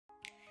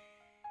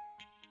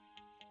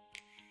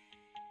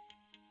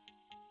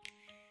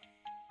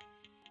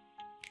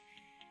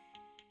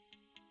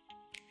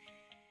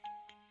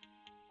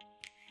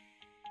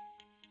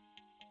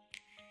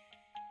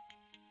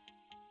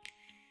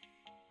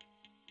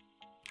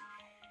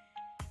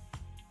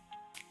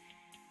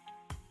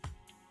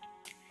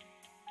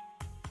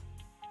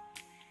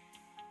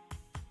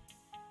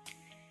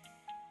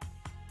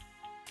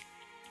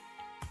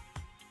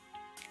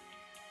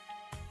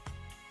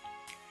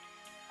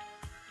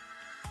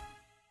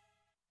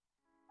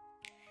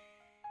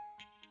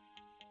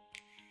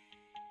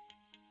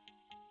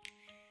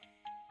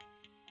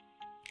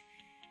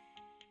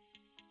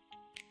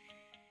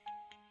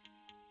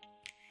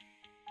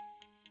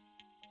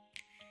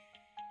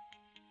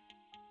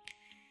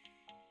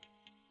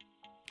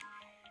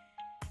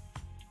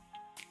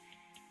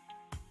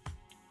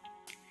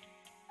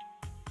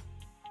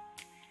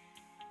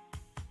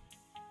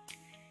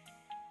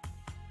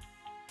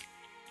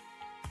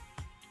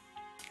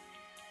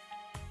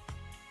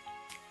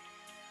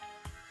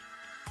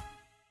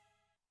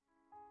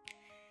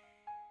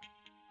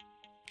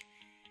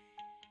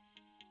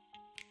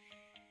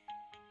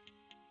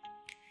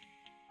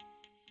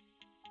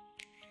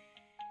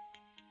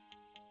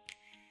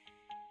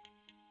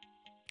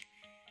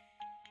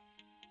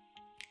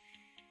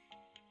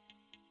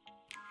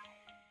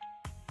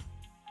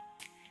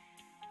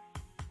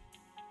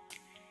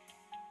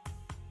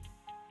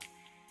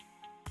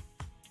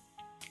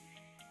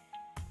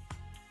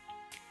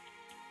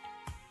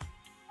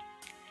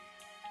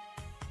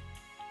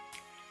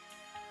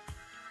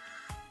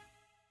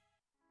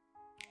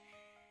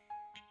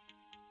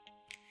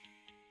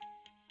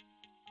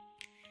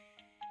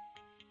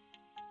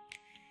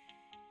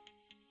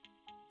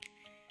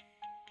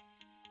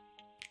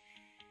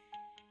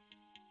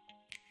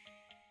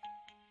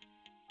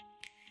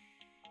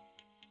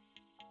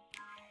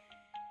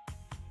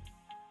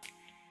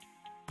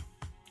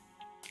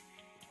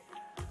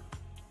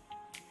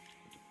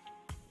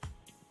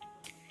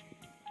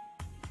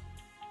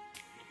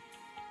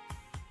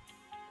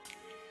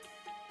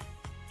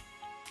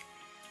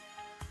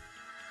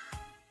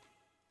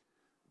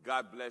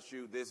God bless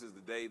you. This is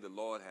the day the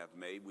Lord hath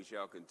made. We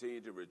shall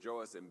continue to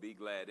rejoice and be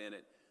glad in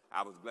it.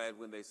 I was glad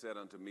when they said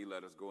unto me,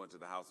 let us go into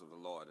the house of the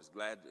Lord. It's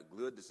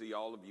good to see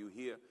all of you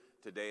here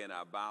today in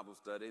our Bible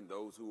study and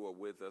those who are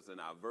with us in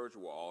our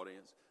virtual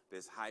audience,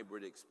 this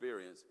hybrid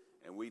experience.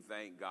 And we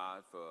thank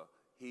God for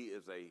He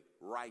is a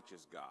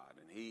righteous God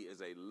and He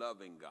is a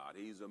loving God.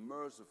 He's a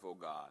merciful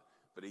God,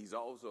 but He's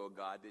also a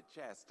God that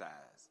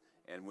chastises.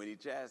 And when He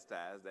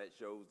chastises, that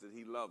shows that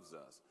He loves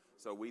us.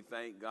 So we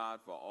thank God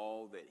for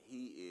all that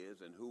He is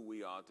and who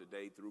we are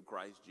today through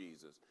Christ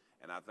Jesus.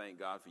 And I thank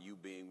God for you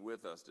being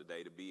with us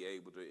today to be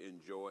able to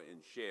enjoy and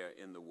share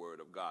in the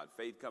Word of God.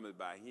 Faith comes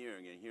by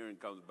hearing, and hearing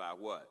comes by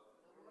what?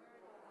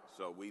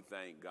 So we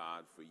thank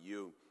God for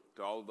you.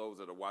 To all those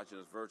that are watching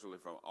us virtually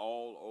from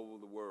all over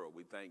the world,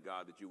 we thank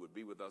God that you would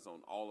be with us on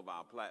all of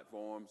our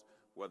platforms,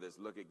 whether it's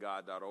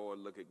lookatgod.org,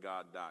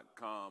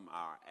 lookatgod.com,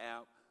 our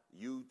app,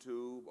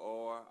 YouTube,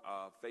 or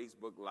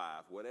Facebook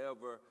Live,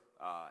 whatever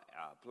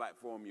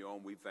platform you're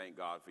on, we thank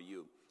God for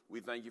you.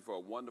 We thank you for a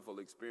wonderful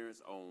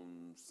experience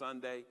on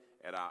Sunday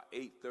at our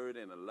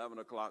 8:30 and 11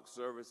 o'clock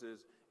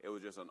services. It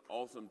was just an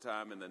awesome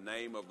time in the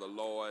name of the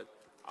Lord.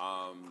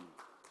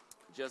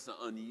 Just an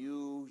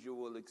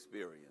unusual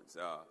experience.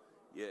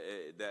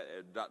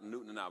 Dr.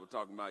 Newton and I were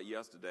talking about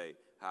yesterday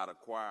how the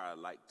choir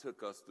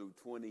took us through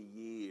 20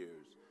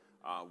 years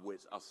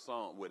with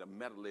a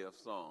medley of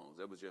songs.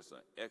 It was just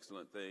an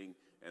excellent thing.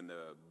 And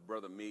the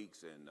Brother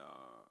Meeks and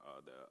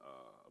the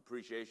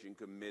Appreciation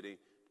Committee,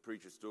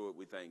 Preacher Stewart,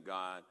 we thank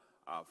God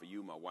for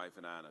you, my wife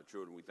and I, and our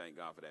children. We thank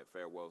God for that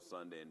farewell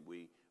Sunday, and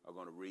we are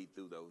going to read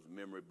through those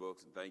memory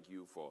books. And thank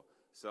you for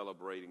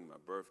celebrating my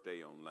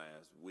birthday on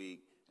last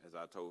week. As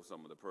I told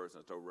some of the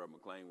persons, I told Reverend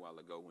McLean a while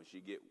ago, when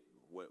she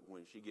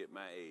get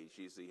my age,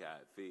 she'll see how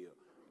it feels.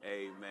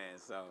 Amen.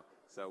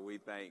 So we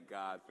thank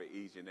God for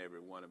each and every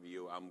one of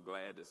you. I'm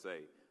glad to say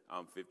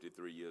I'm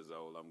 53 years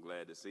old. I'm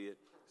glad to see it,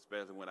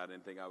 especially when I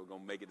didn't think I was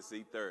going to make it to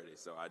see 30.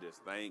 So I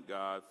just thank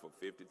God for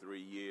 53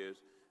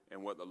 years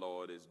and what the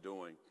Lord is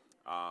doing.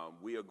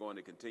 We are going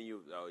to continue.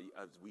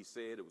 As we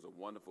said, it was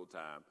a wonderful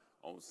time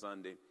on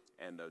Sunday.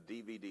 And the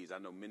DVDs, I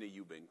know many of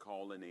you have been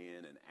calling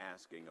in and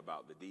asking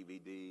about the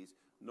DVDs.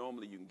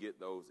 Normally you can get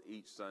those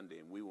each Sunday,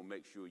 and we will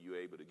make sure you're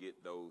able to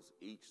get those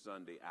each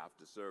Sunday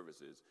after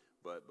services.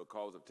 But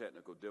because of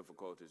technical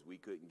difficulties, we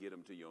couldn't get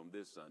them to you on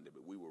this Sunday.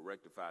 But we will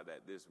rectify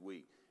that this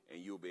week,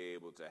 and you'll be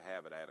able to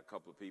have it. I had a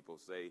couple of people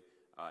say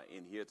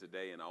in here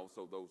today, and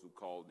also those who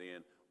called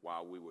in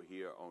while we were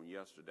here on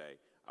yesterday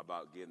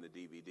about getting the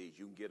DVDs.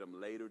 You can get them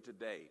later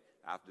today.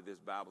 After this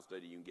Bible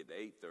study, you can get the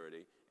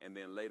 8:30, and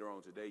then later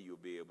on today, you'll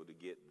be able to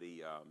get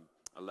the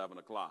 11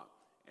 o'clock.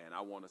 And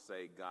I want to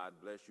say God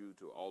bless you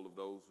to all of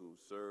those who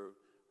served,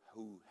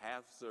 who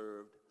have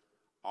served,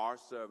 are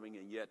serving,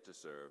 and yet to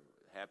serve.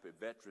 Happy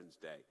Veterans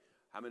Day.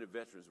 How many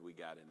veterans we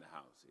got in the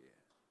house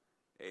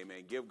here?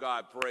 Amen. Give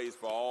God praise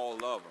for all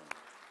of them.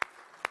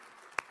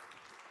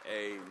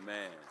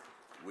 Amen.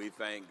 We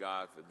thank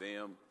God for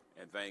them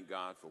and thank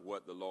God for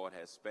what the Lord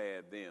has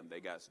spared them. They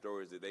got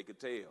stories that they could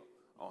tell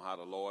on how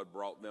the Lord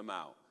brought them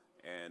out.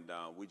 And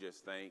we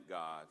just thank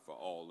God for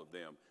all of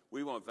them.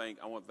 I want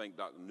to thank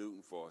Dr.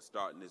 Newton for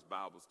starting this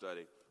Bible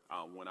study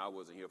when I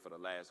wasn't here for the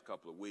last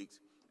couple of weeks.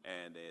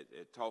 And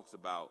it talks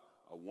about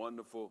a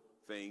wonderful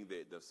thing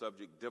that the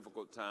subject,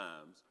 difficult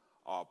times,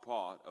 are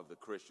part of the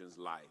Christian's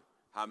life.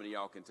 How many of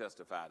y'all can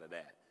testify to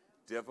that?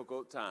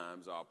 Difficult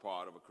times are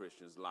part of a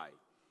Christian's life.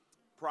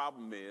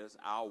 Problem is,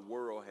 our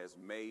world has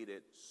made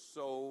it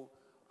so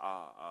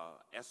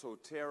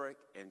esoteric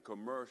and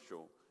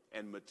commercial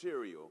and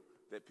material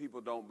that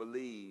people don't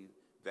believe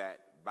that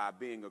by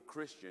being a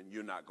Christian,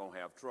 you're not going to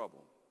have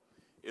trouble.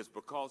 It's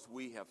because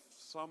we have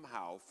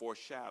somehow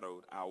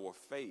foreshadowed our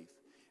faith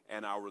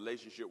and our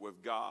relationship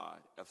with God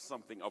of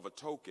something of a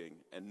token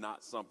and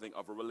not something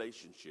of a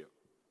relationship.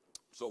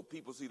 So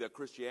people see that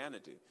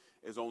Christianity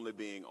is only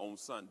being on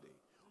Sunday,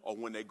 or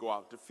when they go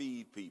out to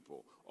feed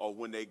people, or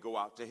when they go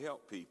out to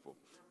help people.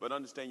 But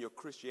understand, your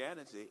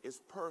Christianity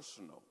is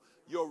personal.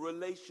 Your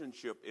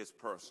relationship is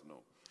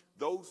personal.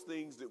 Those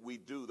things that we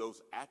do,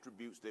 those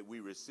attributes that we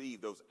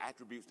receive, those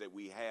attributes that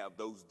we have,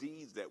 those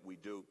deeds that we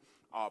do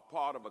are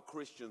part of a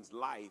Christian's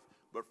life.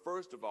 But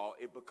first of all,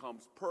 it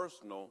becomes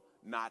personal,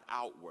 not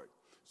outward.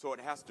 So it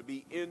has to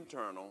be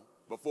internal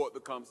before it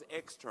becomes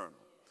external,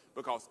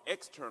 because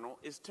external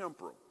is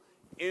temporal.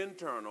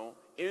 Internal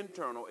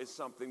is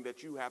something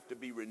that you have to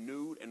be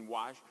renewed and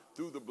washed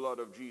through the blood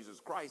of Jesus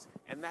Christ,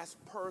 and that's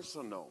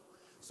personal.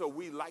 So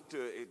we like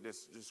to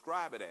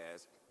describe it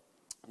as,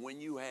 when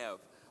you have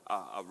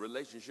a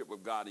relationship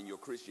with God in your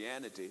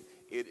Christianity,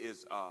 it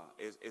is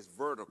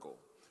vertical.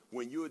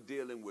 When you're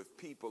dealing with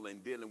people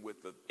and dealing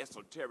with the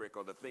esoteric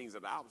or the things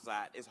of the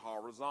outside, it's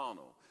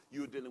horizontal.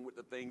 You're dealing with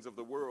the things of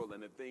the world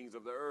and the things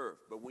of the earth.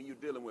 But when you're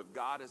dealing with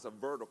God, it's a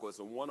vertical. It's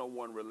a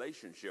one-on-one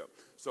relationship.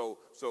 So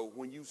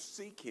when you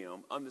seek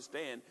Him,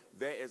 understand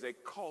there is a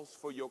cost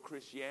for your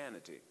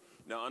Christianity.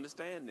 Now,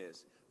 understand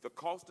this. The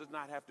cost does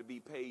not have to be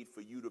paid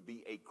for you to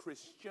be a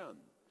Christian,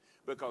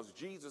 because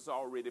Jesus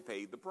already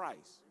paid the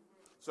price.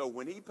 So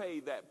when he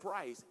paid that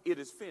price, it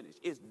is finished.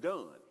 It's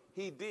done.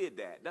 He did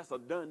that. That's a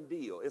done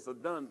deal. It's a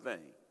done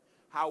thing.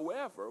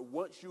 However,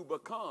 once you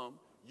become,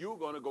 you're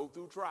going to go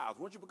through trials.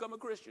 Once you become a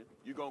Christian,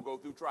 you're going to go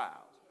through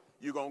trials.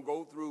 You're going to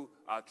go through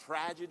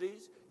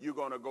tragedies. You're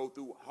going to go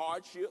through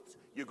hardships.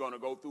 You're going to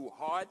go through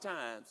hard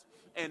times.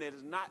 And it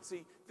is not,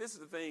 see, this is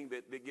the thing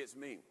that gets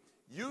me.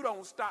 You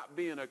don't stop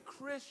being a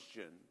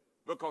Christian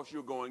because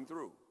you're going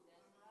through.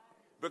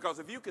 Because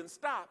if you can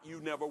stop, you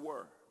never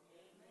were.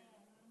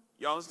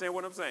 Y'all understand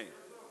what I'm saying?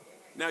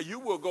 Now, you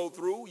will go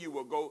through,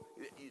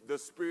 the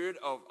spirit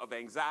of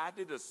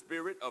anxiety, the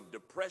spirit of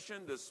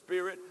depression, the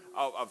spirit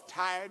of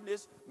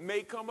tiredness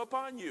may come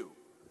upon you.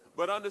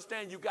 But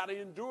understand, you got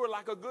to endure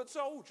like a good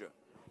soldier.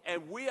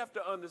 And we have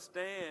to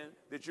understand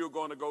that you're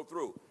going to go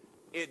through.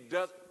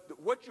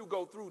 What you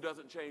go through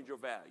doesn't change your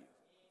value.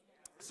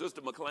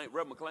 Sister McLean,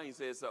 Rev. McLean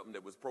said something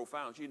that was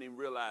profound. She didn't even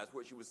realize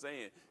what she was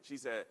saying. She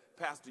said,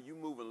 Pastor, you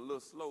moving a little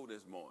slow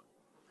this morning.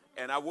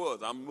 And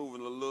I'm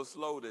moving a little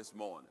slow this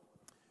morning.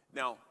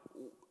 Now,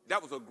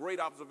 that was a great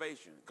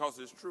observation because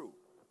it's true.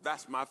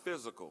 That's my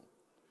physical.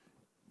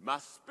 My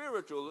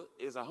spiritual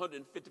is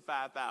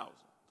 155,000.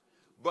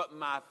 But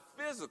my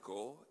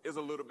physical is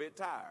a little bit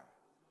tired.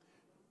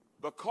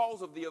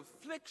 Because of the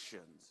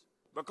afflictions,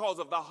 because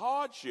of the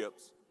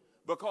hardships,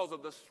 because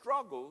of the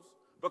struggles,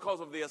 because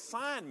of the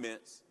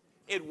assignments,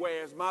 it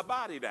wears my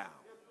body down.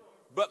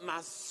 But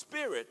my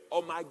spirit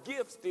or my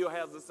gift still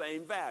has the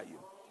same value.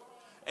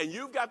 And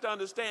you've got to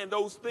understand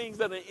those things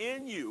that are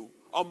in you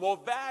are more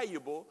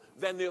valuable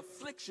than the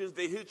afflictions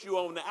that hit you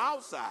on the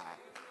outside.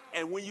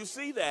 And when you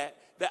see that,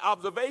 the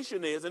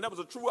observation is, and that was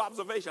a true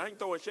observation, I ain't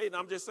throwing shade,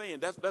 I'm just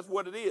saying that's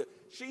what it is.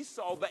 She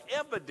saw the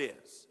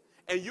evidence,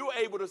 and you're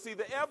able to see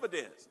the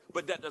evidence.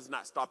 But that does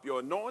not stop your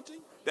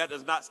anointing. That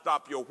does not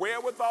stop your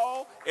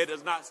wherewithal. It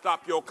does not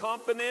stop your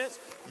confidence.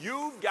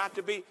 You've got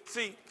to be,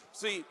 see,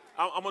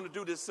 I'm going to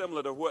do this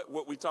similar to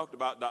what we talked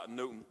about, Dr.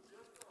 Newton.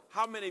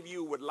 How many of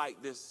you would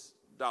like this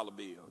dollar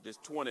bill, this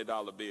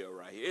 $20 bill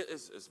right here?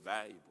 It's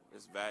valuable.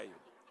 It's valuable.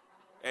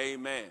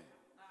 Amen.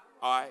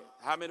 All right.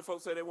 How many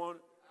folks say they want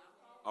it?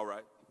 All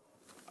right.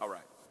 All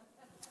right.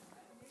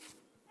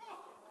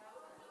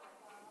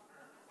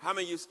 How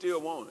many of you still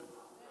want it?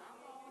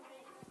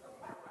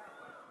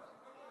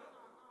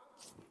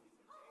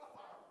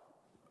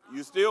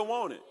 You still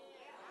want it?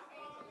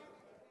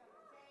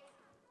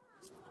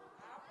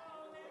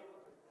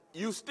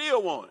 You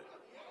still want it?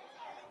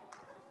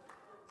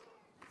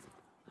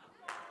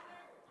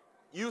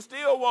 You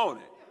still want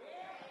it?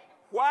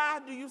 Why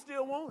do you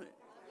still want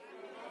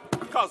it?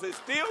 Because it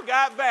still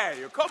got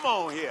value. Come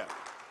on here.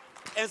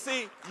 And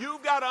see,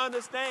 you've got to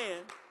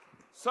understand,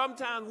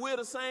 sometimes we're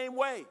the same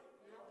way.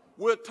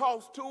 We're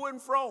tossed to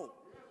and fro.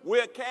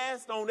 We're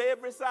cast on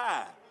every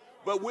side,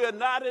 but we're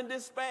not in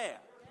despair.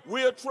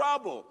 We're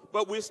troubled,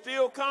 but we're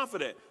still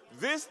confident.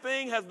 This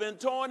thing has been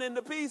torn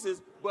into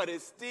pieces, but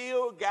it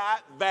still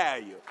got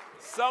value.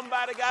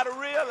 Somebody got to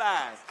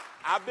realize,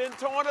 I've been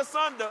torn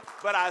asunder,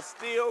 but I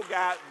still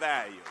got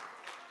value.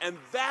 And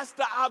that's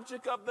the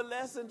object of the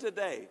lesson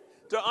today,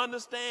 to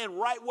understand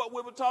right what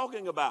we were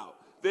talking about.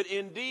 That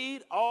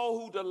indeed, all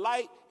who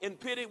delight in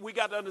pity, we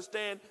got to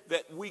understand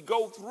that we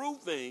go through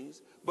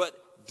things,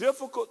 but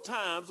difficult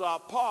times are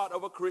a part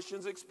of a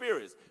Christian's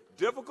experience.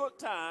 Difficult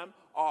times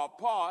are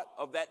a part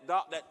of that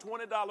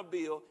 $20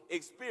 bill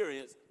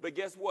experience, but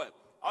guess what?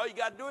 All you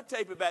got to do is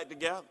tape it back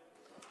together.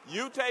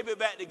 You tape it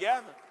back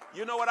together.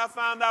 You know what I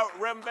found out,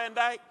 Reverend Van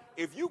Dyke?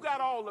 If you got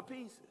all the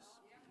pieces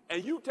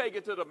and you take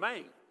it to the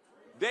bank,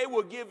 they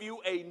will give you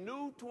a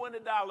new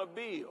 $20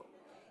 bill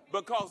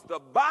because the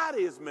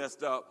body is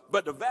messed up,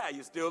 but the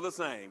value is still the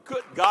same.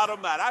 Good God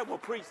Almighty, I will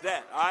preach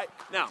that. All right.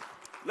 Now,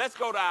 let's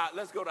go to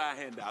our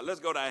handout.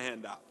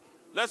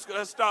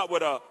 Let's start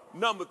with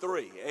number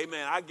 3.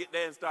 Amen. I get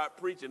there and start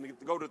preaching,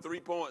 go to 3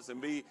 points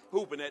and be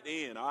hooping at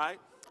the end. All right.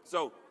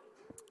 So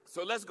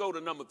let's go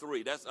to number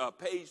 3. That's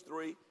page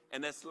 3,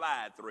 and that's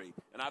slide 3.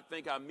 And I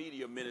think our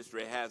media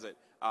ministry has it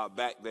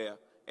back there.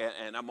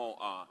 And I'm going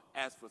to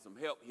ask for some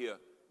help here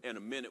in a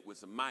minute with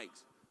some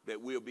mics that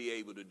we'll be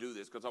able to do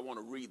this, because I want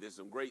to read this,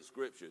 some great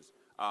scriptures,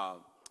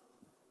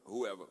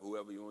 whoever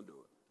you want to do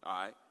it,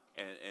 all right?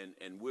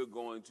 And we're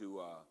going to,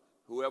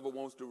 whoever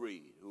wants to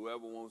read.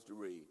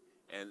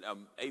 And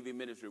AV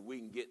ministry, we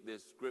can get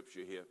this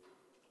scripture here.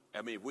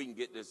 I mean, if we can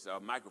get this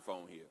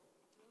microphone here.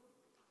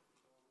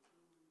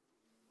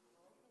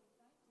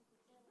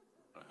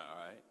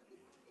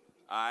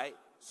 All right.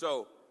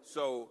 So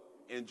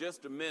in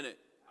just a minute,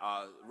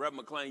 Reverend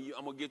McLean,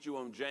 I'm going to get you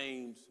on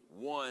James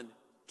 1,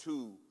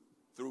 2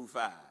 through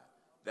 5.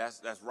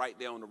 That's right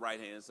there on the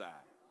right-hand side.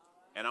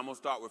 And I'm going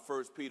to start with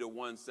 1 Peter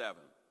 1, 7.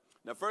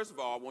 Now, first of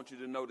all, I want you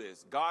to know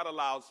this. God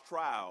allows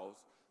trials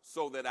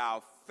so that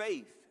our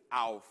faith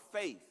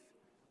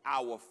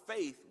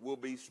will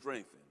be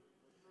strengthened.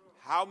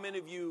 How many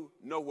of you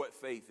know what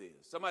faith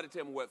is? Somebody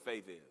tell me what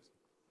faith is.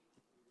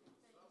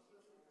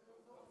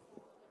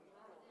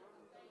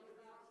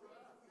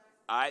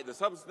 All right, the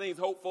substance of things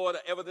hoped for,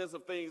 the evidence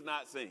of things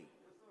not seen.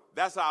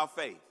 That's our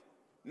faith.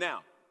 Now,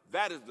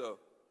 that is the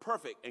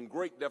perfect and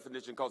great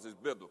definition because it's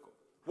biblical.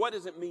 What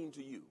does it mean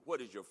to you?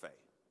 What is your faith?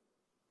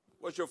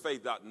 What's your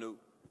faith, Dr. Newt?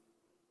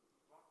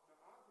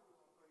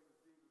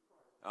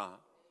 Uh-huh.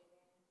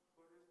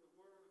 But it's the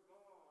word of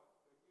God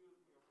that gives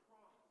me a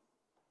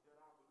promise that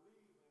I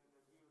believe in,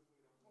 that gives me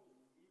the hope,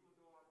 even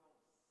though I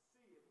don't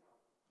see it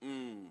happen.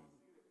 I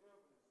don't see the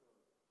evidence of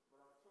it.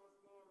 But I trust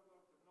God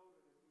enough to know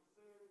that if he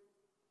said it,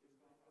 it's going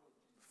to happen.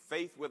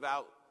 Faith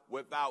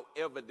without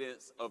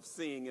evidence of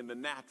seeing in the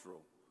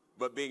natural,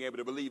 but being able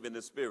to believe in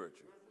the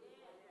spiritual.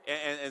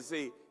 And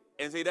see,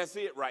 that's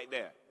it right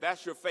there.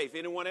 That's your faith.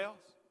 Anyone else?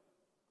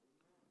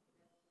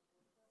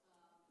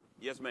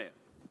 Yes, ma'am.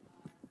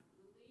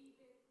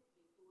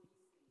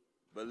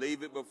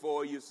 Believe it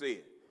before you see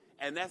it.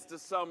 And that's the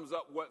sums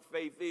up what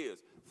faith is.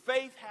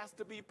 Faith has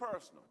to be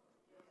personal.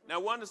 Now,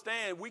 we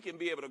understand we can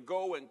be able to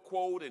go and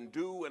quote and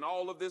do and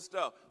all of this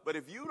stuff. But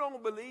if you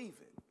don't believe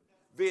it,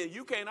 then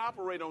you can't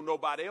operate on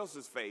nobody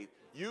else's faith.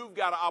 You've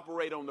got to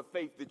operate on the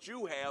faith that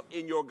you have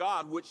in your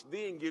God, which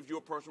then gives you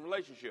a personal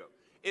relationship.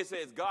 It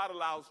says God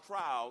allows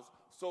trials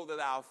so that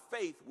our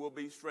faith will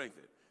be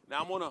strengthened.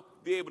 Now, I'm going to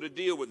be able to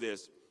deal with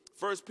this.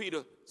 1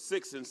 Peter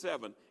 6 and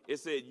 7, it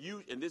said,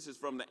 you, and this is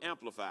from the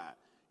Amplified,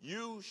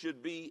 you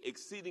should be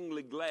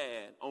exceedingly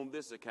glad on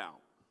this account,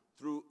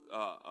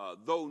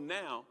 though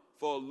now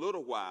for a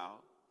little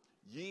while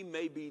ye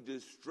may be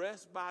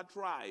distressed by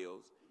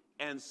trials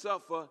and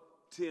suffer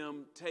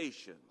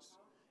temptations.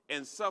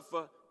 And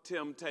suffer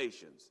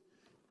temptations.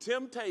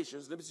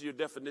 Temptations, let me see your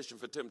definition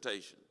for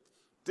temptation.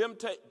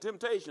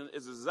 Temptation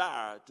is a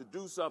desire to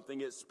do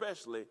something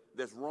especially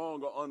that's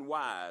wrong or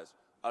unwise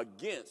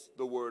against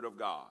the word of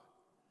God.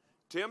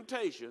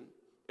 Temptation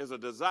is a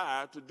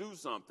desire to do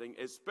something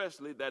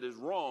especially that is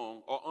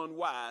wrong or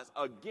unwise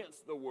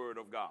against the word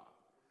of God.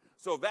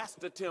 So that's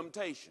the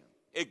temptation.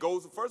 It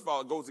goes, first of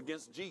all, it goes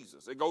against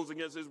Jesus. It goes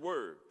against his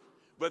word.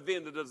 But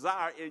then the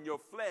desire in your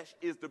flesh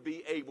is to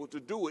be able to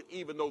do it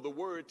even though the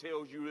word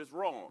tells you it's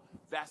wrong.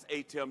 That's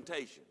a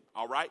temptation.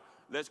 All right?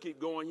 Let's keep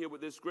going here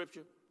with this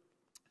scripture.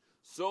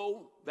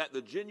 So that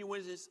the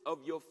genuineness of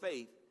your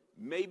faith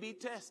may be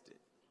tested.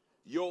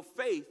 Your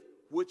faith,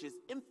 which is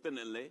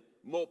infinitely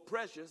more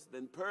precious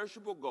than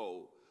perishable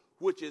gold,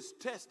 which is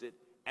tested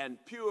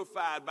and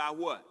purified by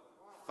what?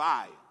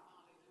 Fire.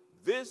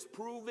 This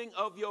proving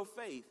of your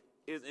faith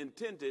is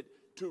intended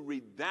to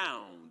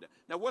redound.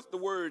 Now, what's the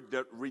word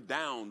that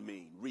redound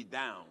mean?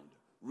 Redound.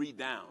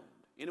 Redound.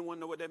 Anyone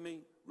know what that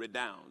means?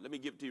 Redound. Let me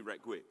give it to you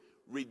right quick.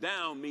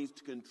 Redound means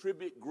to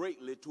contribute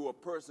greatly to a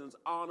person's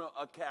honor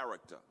or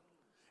character.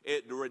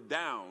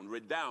 Redound,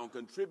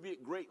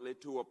 contribute greatly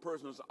to a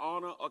person's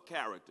honor or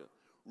character.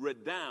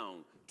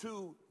 Redound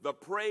to the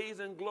praise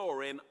and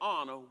glory and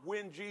honor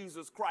when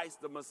Jesus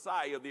Christ, the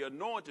Messiah, the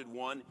anointed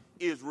one,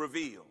 is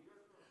revealed.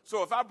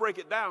 So if I break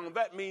it down,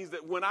 that means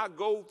that when I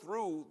go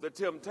through the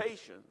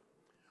temptation,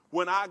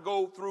 when I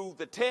go through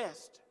the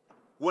test,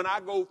 when I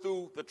go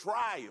through the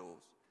trials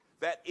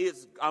that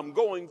I'm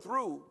going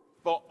through,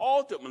 for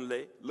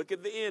ultimately, look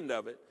at the end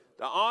of it,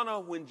 the honor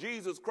when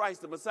Jesus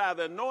Christ, the Messiah,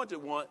 the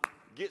anointed one,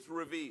 gets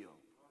revealed.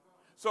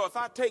 So if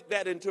I take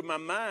that into my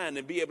mind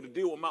and be able to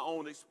deal with my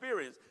own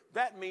experience,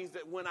 that means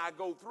that when I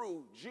go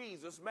through,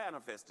 Jesus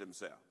manifests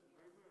himself.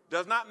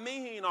 Does not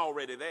mean he ain't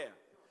already there.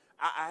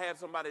 I had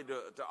somebody to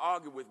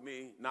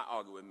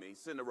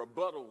send a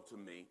rebuttal to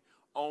me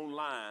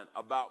online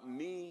about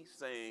me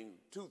saying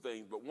two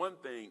things. But one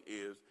thing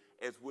is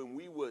when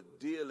we were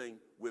dealing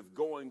with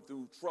going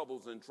through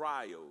troubles and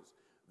trials,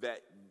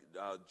 that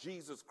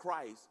Jesus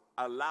Christ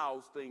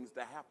allows things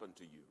to happen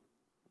to you.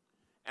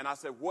 And I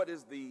said, what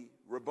is the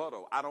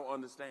rebuttal? I don't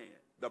understand.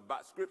 The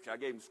scripture, I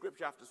gave him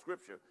scripture after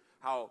scripture,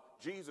 how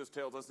Jesus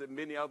tells us that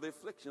many are the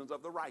afflictions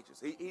of the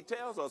righteous. He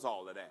tells us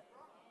all of that.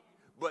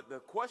 But the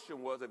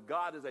question was, if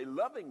God is a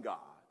loving God,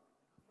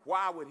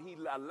 why would he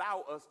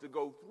allow us to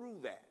go through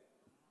that?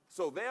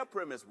 So their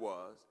premise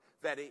was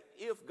that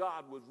if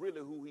God was really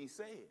who he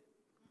said,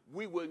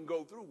 we wouldn't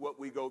go through what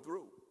we go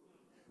through.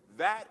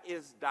 That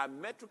is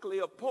diametrically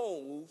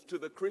opposed to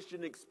the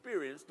Christian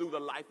experience through the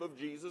life of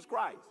Jesus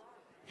Christ.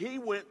 He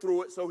went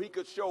through it so he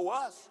could show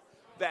us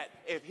that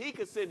if he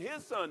could send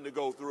his son to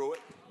go through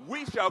it,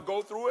 we shall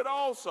go through it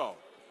also.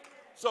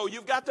 So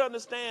you've got to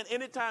understand,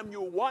 anytime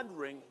you're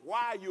wondering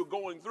why you're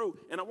going through,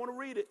 and I want to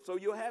read it so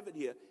you'll have it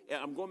here.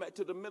 And I'm going back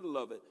to the middle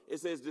of it. It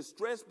says,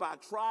 distressed by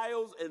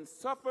trials and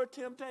suffer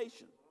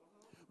temptation.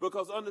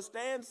 Because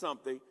understand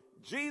something,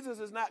 Jesus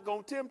is not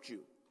going to tempt you.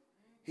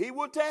 He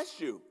will test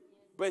you,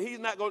 but he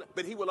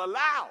will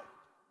allow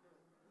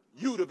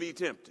you to be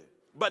tempted,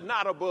 but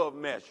not above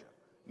measure.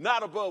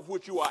 Not above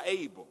which you are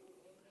able.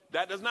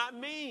 That does not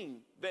mean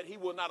that he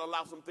will not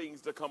allow some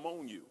things to come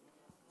on you.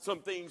 Some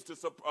things to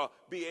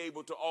be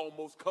able to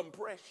almost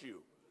compress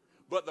you.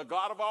 But the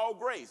God of all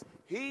grace,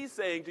 he's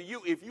saying to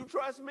you, if you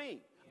trust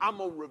me, I'm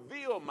going to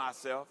reveal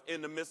myself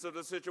in the midst of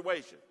the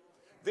situation.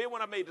 Then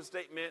when I made the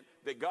statement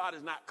that God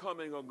is not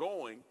coming or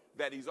going,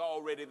 that he's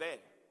already there.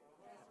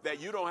 That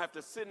you don't have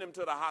to send him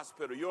to the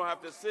hospital. You don't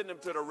have to send him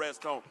to the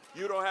rest home.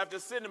 You don't have to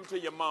send him to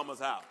your mama's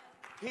house.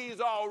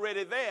 He's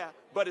already there,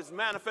 but it's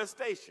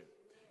manifestation.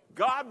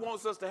 God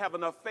wants us to have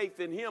enough faith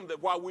in him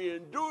that while we're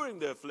enduring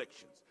the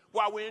afflictions,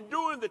 while we're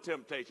enduring the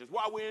temptations,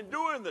 while we're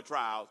enduring the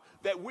trials,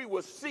 that we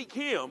will seek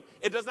him.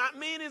 It does not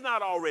mean he's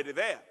not already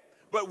there,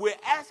 but we're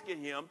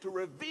asking him to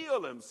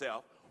reveal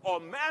himself or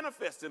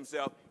manifest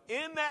himself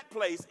in that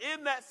place,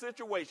 in that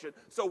situation.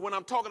 So when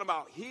I'm talking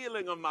about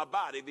healing of my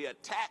body, the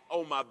attack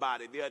on my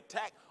body, the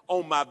attack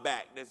on my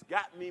back that's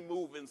got me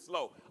moving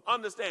slow,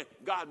 understand,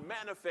 God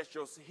manifests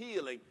your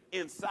healing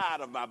inside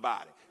of my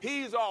body.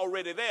 He's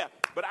already there,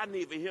 but I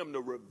need for him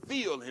to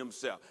reveal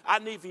himself. I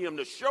need for him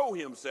to show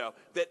himself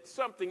that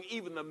something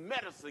even the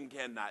medicine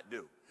cannot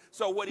do.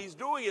 So what he's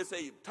doing is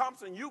say,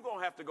 Thompson, you're going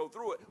to have to go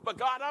through it. But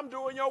God, I'm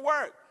doing your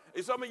work.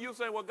 And some of you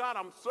saying, well, God,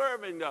 I'm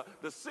serving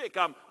the sick.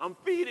 I'm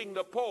feeding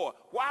the poor.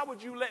 Why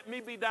would you let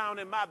me be down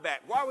in my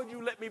back? Why would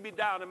you let me be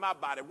down in my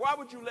body? Why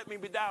would you let me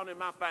be down in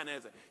my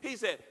finances? He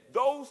said,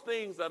 those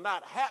things are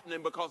not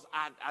happening because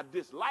I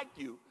dislike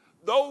you.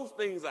 Those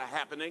things are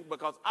happening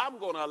because I'm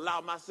going to allow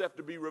myself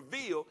to be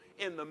revealed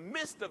in the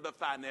midst of the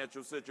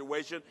financial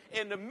situation,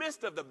 in the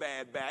midst of the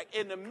bad back,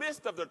 in the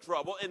midst of the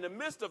trouble, in the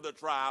midst of the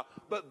trial.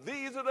 But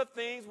these are the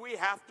things we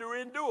have to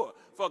endure.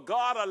 For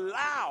God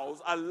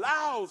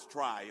allows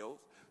trials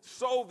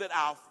so that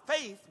our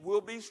faith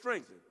will be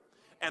strengthened.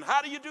 And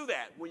how do you do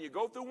that? When you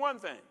go through one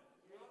thing,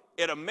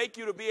 it'll make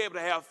you to be able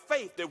to have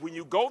faith that when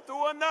you go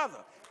through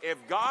another,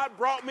 if God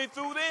brought me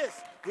through this,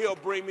 he'll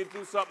bring me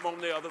through something on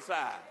the other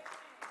side.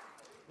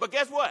 But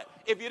guess what?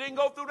 If you didn't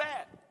go through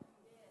that,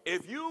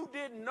 if you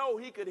didn't know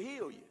he could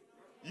heal you,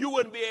 you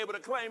wouldn't be able to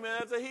claim him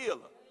as a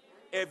healer.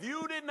 If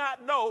you did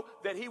not know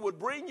that he would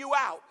bring you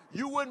out,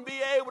 you wouldn't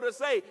be able to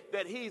say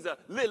that he's a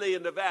lily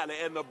in the valley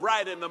and the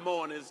bright in the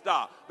morning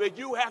star. But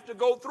you have to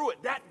go through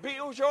it. That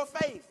builds your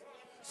faith.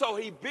 So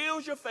he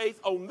builds your faith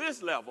on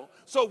this level.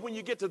 So when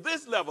you get to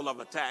this level of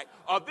attack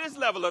or this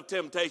level of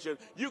temptation,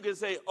 you can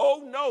say,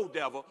 oh, no,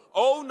 devil.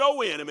 Oh,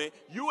 no, enemy.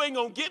 You ain't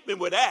going to get me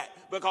with that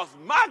because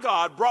my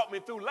God brought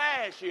me through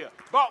last year,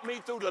 brought me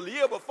through the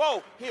year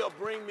before. He'll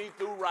bring me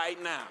through right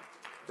now.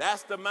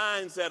 That's the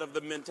mindset of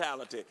the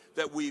mentality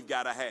that we've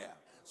got to have.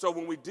 So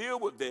when we deal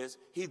with this,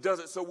 he does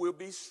it so we'll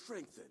be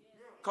strengthened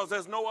because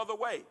there's no other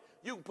way.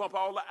 You can pump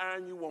all the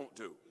iron you want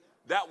to.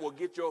 That will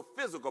get your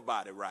physical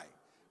body right.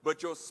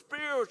 But your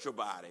spiritual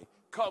body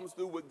comes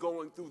through with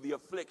going through the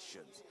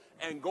afflictions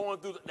and going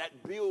through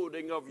that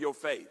building of your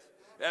faith.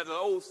 As the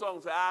old song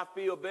says, I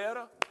feel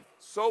better,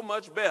 so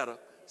much better,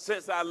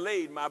 since I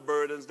laid my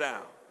burdens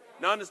down.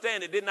 Now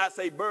understand, it did not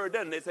say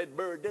burden, it said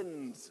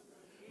burdens.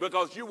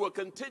 Because you will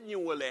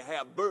continually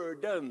have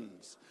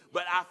burdens.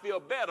 But I feel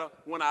better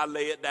when I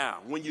lay it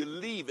down, when you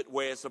leave it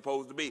where it's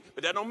supposed to be.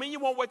 But that don't mean you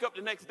won't wake up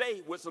the next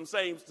day with some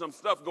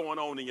stuff going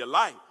on in your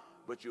life.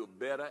 But you're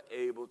better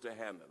able to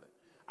handle it.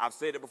 I've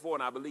said it before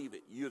and I believe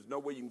it. There's no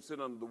way you can sit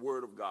under the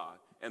word of God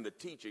and the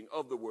teaching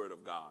of the word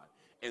of God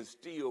and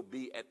still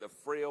be at the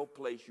frail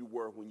place you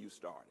were when you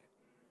started.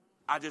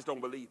 I just don't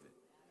believe it.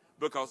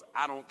 Because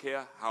I don't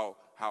care how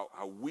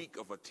weak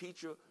of a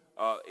teacher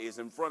is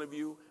in front of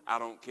you. I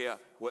don't care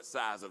what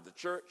size of the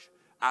church.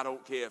 I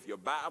don't care if your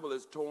Bible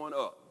is torn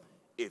up.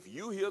 If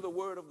you hear the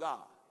word of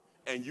God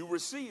and you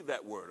receive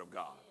that word of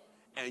God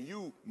and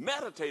you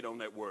meditate on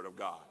that word of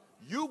God,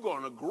 you're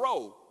going to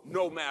grow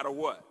no matter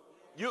what.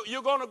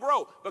 You're going to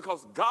grow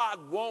because God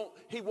won't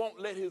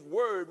let his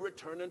word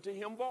return unto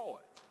him void.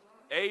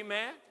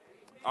 Amen.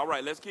 All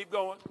right, let's keep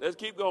going. Let's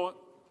keep going.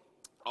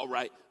 All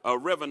right,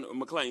 Reverend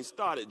McLean,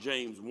 start at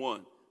James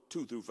 1,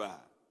 2 through 5.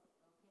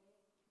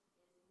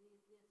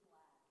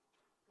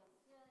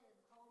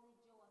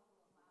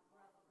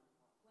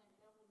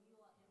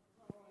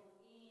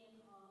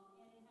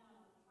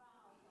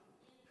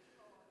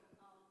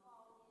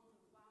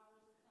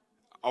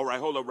 All right,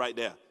 hold up right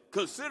there.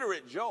 Consider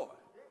it joy.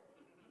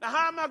 Now,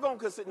 how am I going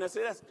to consider? Now,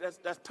 see,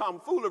 that's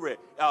tomfoolery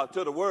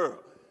to the world.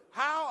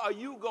 How are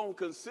you going to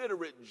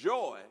consider it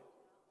joy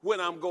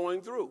when I'm going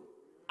through?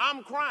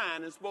 I'm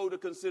crying and supposed to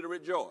consider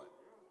it joy.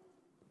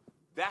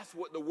 That's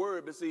what the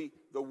word, but see,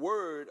 the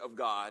word of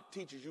God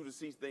teaches you to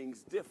see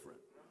things different.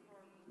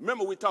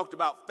 Remember, we talked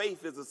about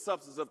faith is the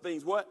substance of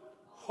things what?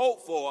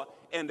 Hope for,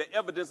 and the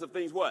evidence of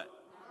things what?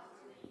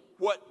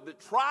 What the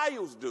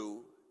trials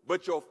do,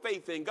 but your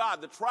faith in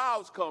God, the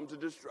trials come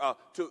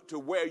to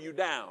wear you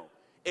down.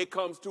 It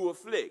comes to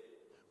afflict.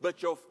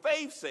 But your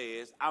faith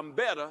says, I'm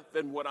better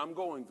than what I'm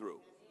going through.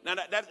 Now,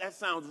 that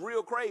sounds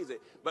real crazy.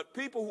 But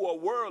people who are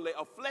worldly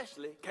or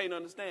fleshly can't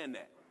understand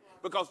that.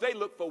 Because they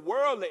look for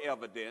worldly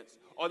evidence,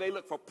 or they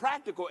look for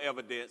practical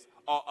evidence,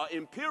 or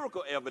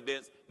empirical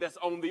evidence that's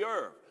on the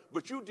earth.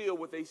 But you deal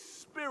with a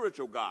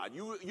spiritual God.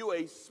 You're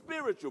a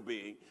spiritual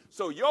being.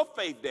 So your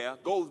faith there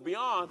goes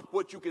beyond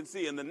what you can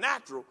see in the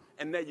natural,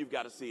 and now you've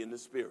got to see in the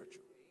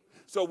spiritual.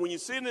 So when you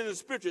see it in the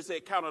spiritual, it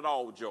says, count it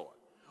all joy.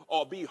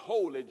 Or be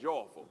wholly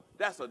joyful.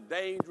 That's a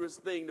dangerous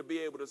thing to be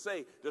able to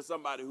say to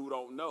somebody who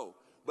don't know.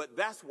 But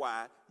that's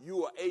why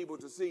you are able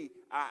to see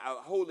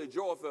wholly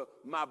joyful,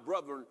 my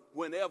brethren,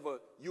 whenever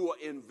you are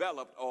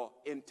enveloped or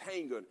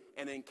entangled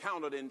and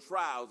encountered in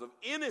trials of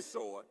any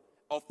sort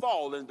or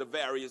fall into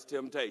various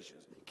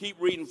temptations. Keep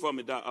reading for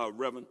me,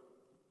 Reverend.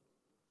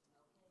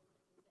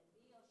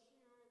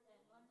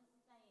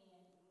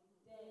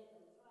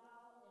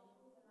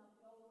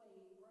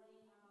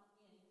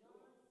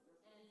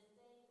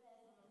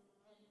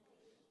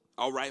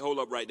 All right, hold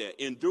up right there.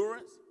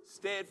 Endurance,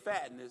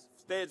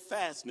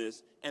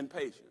 steadfastness, and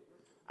patience.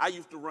 I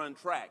used to run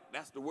track.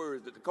 That's the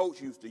words that the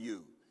coach used to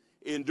use.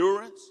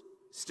 Endurance,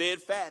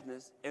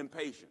 steadfastness, and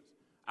patience.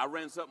 I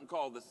ran something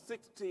called the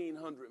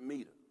 1,600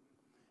 meter.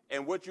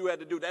 And what you had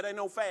to do, that ain't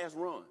no fast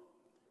run.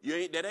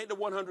 That ain't the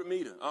 100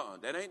 meter.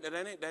 That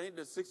ain't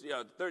the 60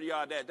 yard, 30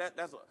 yard.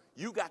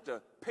 You got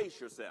to pace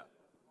yourself.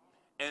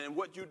 And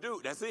what you do,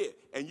 that's it.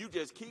 And you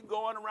just keep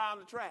going around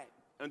the track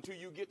until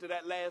you get to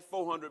that last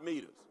 400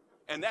 meters.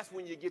 And that's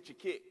when you get your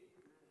kick.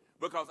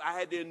 Because I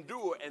had to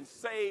endure and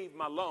save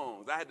my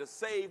lungs. I had to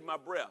save my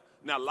breath.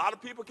 Now, a lot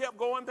of people kept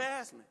going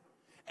past me.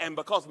 And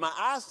because my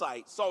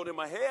eyesight saw them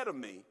ahead of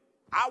me,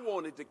 I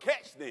wanted to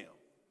catch them.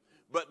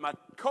 But my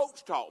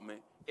coach taught me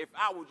if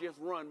I would just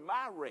run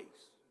my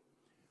race,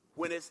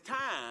 when it's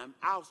time,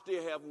 I'll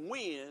still have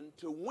wind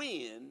to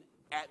win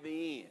at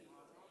the end.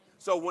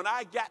 So when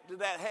I got to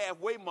that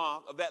halfway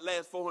mark of that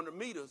last 400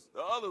 meters,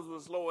 the others were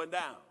slowing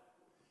down.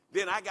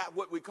 Then I got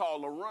what we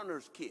call a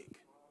runner's kick.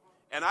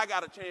 And I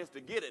got a chance to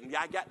get it, and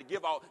I got to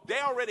give out. They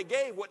already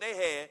gave what they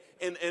had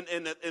in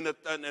the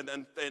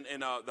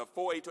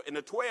 4.8 in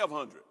the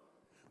 1,200.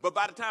 But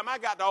by the time I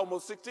got to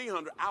almost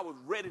 1,600, I was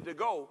ready to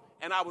go,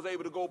 and I was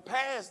able to go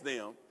past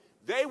them.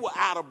 They were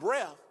out of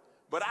breath,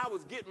 but I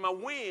was getting my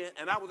wind,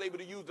 and I was able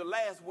to use the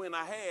last wind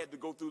I had to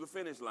go through the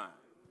finish line.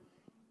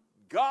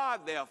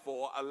 God,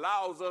 therefore,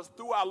 allows us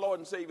through our Lord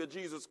and Savior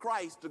Jesus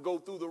Christ to go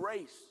through the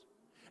race.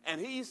 And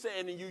he's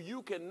saying to you,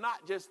 you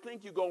cannot just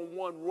think you're going to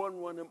run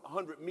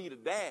 100-meter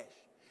dash,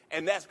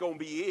 and that's going to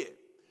be it.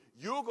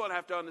 You're going to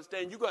have to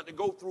understand you're going to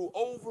go through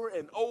over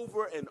and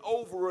over and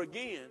over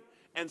again.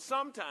 And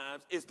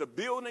sometimes it's the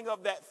building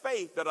of that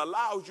faith that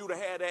allows you to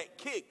have that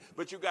kick,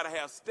 but you got to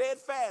have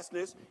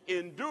steadfastness,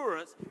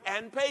 endurance,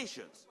 and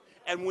patience.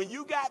 And when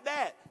you got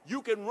that,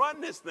 you can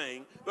run this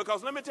thing,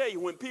 because let me tell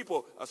you, when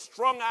people are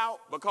strung out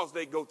because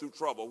they go through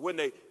trouble, when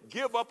they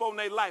give up on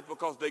their life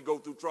because they go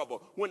through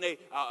trouble, when they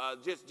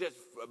just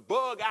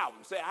bug out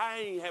and say, I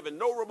ain't having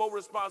no remote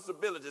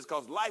responsibilities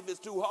because life is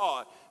too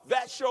hard,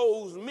 that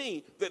shows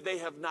me that they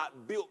have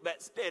not built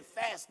that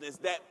steadfastness,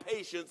 that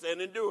patience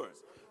and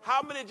endurance.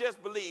 How many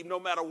just believe no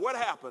matter what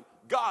happened,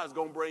 God's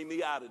going to bring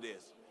me out of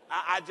this?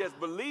 I just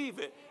believe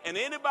it. And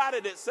anybody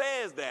that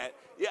says that,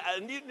 yeah,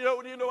 and you know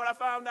what I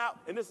found out?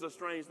 And this is a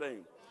strange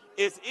thing.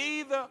 It's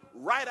either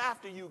right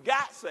after you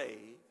got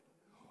saved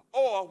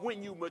or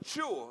when you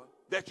mature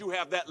that you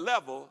have that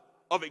level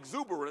of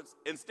exuberance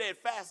and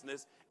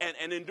steadfastness and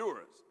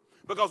endurance.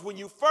 Because when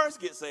you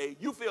first get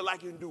saved, you feel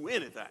like you can do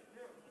anything.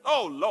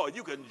 Oh, Lord,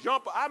 you can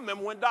jump. I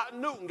remember when Dr.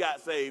 Newton got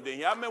saved in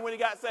here. I remember when he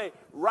got saved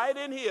right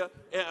in here.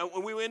 And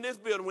when we were in this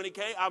building, when he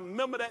came, I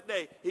remember that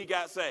day he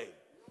got saved.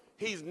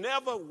 He's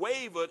never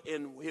wavered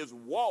in his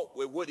walk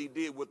with what he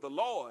did with the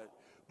Lord.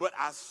 But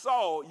I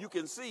saw, you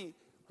can see,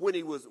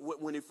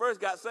 when he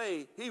first got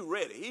saved, he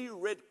read it. He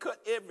read,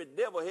 cut every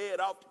devil head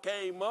off that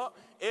came up.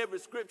 Every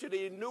scripture that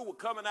he knew was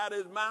coming out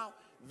of his mouth.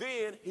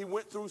 Then he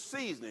went through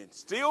seasoning.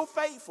 Still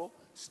faithful,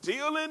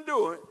 still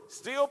enduring,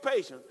 still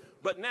patient.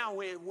 But now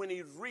when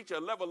he's reached a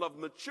level of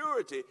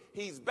maturity,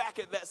 he's back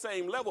at that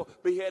same level.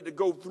 But he had to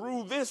go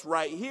through this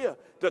right here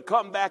to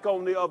come back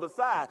on the other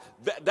side.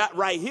 That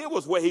right here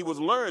was where he was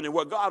learning,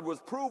 where God was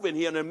proving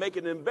him and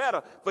making him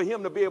better for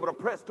him to be able to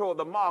press toward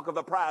the mark of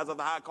the prize of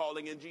the high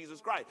calling in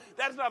Jesus Christ.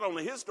 That's not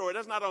only his story.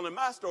 That's not only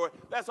my story.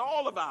 That's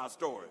all of our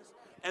stories.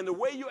 And the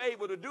way you're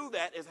able to do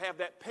that is have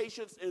that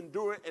patience,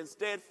 endurance, and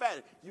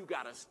steadfast. You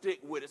got to stick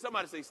with it.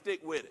 Somebody say stick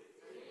with it.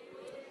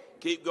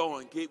 Keep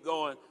going, keep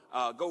going.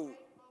 Go.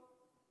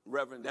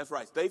 Reverend, that's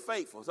right. Stay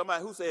faithful.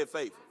 Somebody who said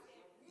faithful?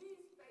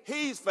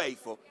 He's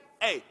faithful.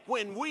 Hey,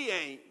 when we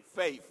ain't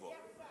faithful.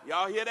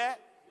 Y'all hear that?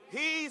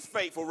 He's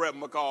faithful,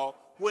 Reverend McCall,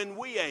 when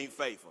we ain't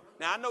faithful.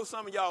 Now, I know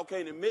some of y'all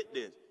can't admit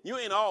this. You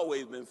ain't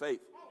always been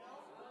faithful.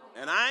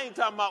 And I ain't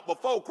talking about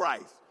before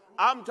Christ.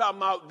 I'm talking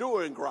about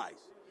during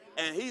Christ.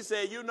 And he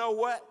said, you know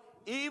what?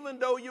 Even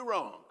though you're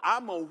wrong,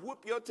 I'm going to whoop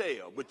your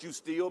tail, but you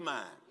still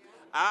mine.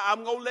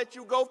 I'm going to let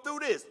you go through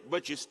this,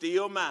 but you're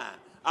still mine.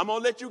 I'm going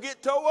to let you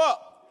get towed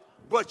up,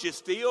 but you're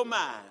still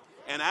mine.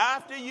 And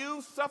after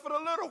you suffered a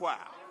little while,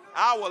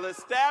 I will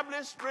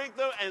establish,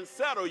 strengthen, and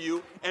settle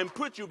you and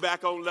put you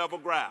back on level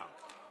ground.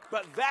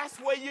 But that's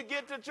where you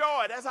get the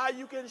joy. That's how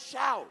you can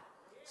shout.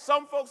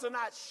 Some folks are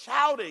not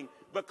shouting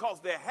because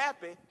they're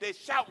happy. They're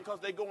shouting because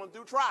they're going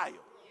through trial.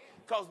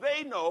 Because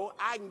they know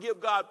I can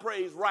give God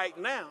praise right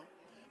now.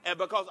 And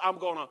because I'm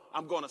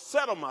gonna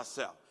settle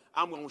myself.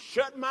 I'm going to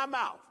shut my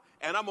mouth.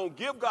 And I'm going to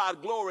give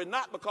God glory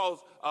not because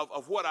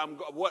of what I'm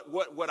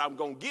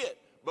going to get,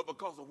 but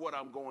because of what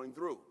I'm going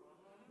through.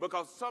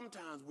 Because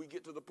sometimes we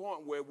get to the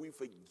point where we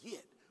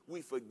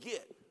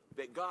forget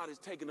that God is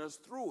taking us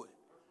through it,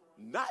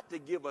 not to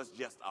give us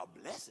just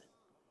a blessing.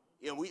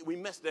 You know, we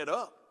mess that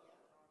up.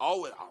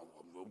 Always, I'll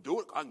do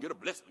it. I can get a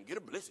blessing, get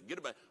a blessing, get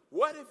a blessing.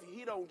 What if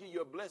he don't give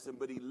you a blessing,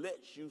 but he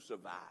lets you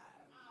survive?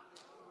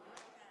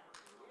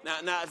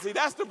 Now, see,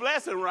 that's the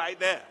blessing right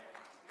there.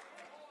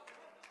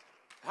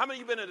 How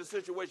many of you been in a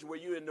situation where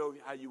you didn't know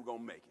how you were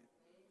going to make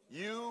it?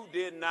 You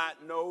did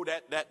not know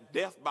that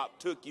death about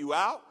took you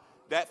out.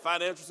 That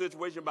financial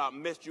situation about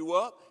messed you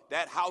up.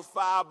 That house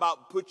fire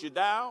about put you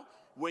down.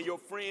 When your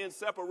friends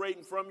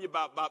separating from you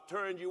about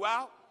turned you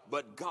out.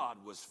 But God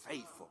was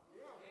faithful.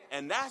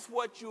 And that's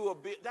what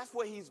that's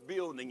what he's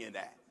building it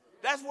at.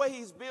 That's what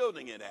he's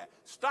building it at.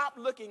 Stop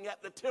looking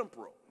at the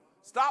temporal.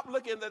 Stop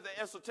looking at the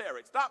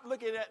esoteric. Stop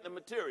looking at the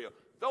material.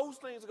 Those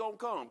things are going to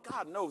come.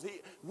 God knows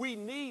we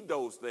need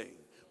those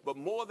things. But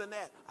more than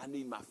that, I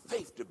need my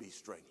faith to be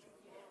strengthened.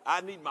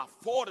 I need my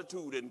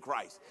fortitude in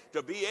Christ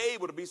to be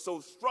able to be so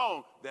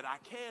strong that I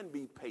can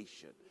be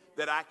patient,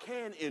 that I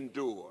can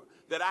endure,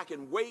 that I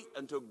can wait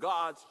until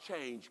God's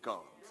change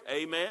comes.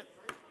 Amen.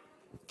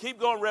 Keep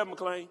going, Reverend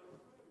McLean.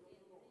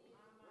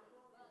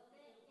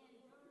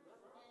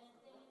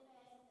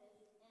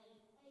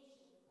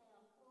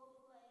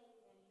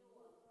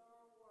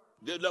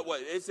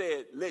 It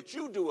said, let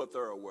you do a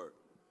thorough work.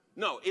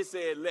 No, it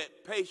said,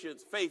 let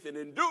patience, faith, and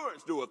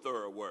endurance do a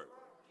thorough work.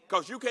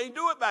 Because you can't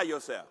do it by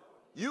yourself.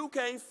 You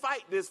can't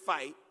fight this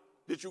fight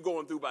that you're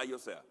going through by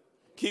yourself.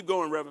 Keep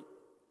going, Reverend.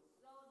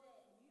 So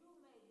that you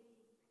may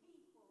be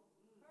people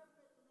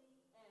perfectly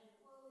and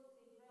fully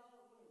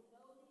developed with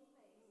no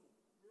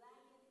defects,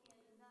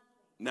 lacking in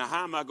nothing. Now,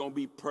 how am I going to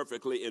be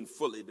perfectly and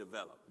fully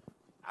developed?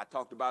 I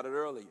talked about it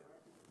earlier.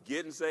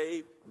 Getting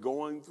saved,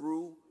 going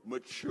through,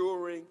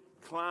 maturing,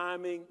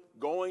 climbing,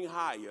 going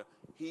higher.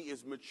 He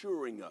is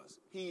maturing us.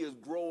 He is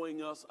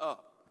growing us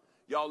up.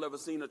 Y'all ever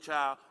seen a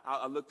child?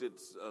 I looked at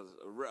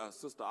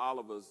Sister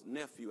Oliver's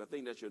nephew. I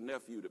think that's your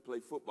nephew that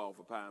played football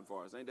for Pine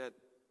Forest. Ain't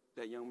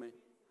that young man?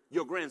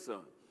 Your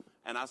grandson.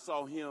 And I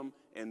saw him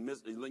and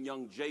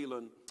young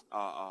Jalen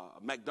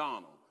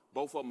McDonald.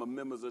 Both of them are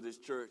members of this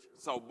church.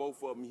 Saw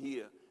both of them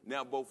here.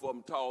 Now both of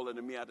them taller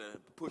than me. I had to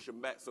push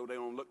them back so they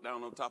don't look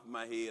down on top of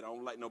my head. I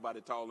don't like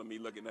nobody taller than me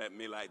looking at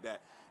me like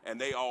that.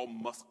 And they all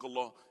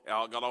muscular,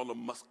 got all the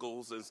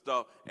muscles and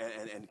stuff,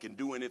 and can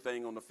do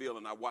anything on the field.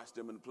 And I watched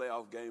them in the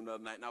playoff game the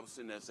other night, and I was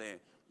sitting there saying,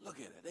 look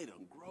at it, they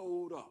done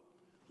growed up.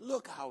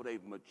 Look how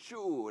they've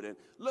matured, and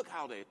look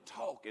how they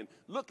talk, and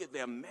look at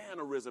their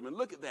mannerism, and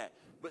look at that.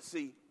 But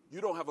see,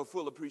 you don't have a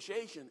full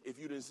appreciation if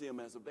you didn't see them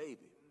as a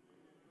baby.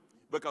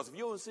 Because if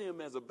you don't see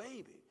them as a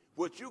baby,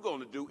 what you're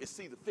going to do is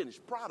see the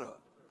finished product.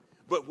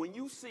 But when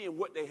you see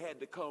what they had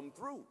to come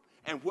through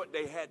and what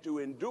they had to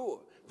endure,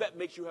 that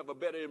makes you have a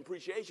better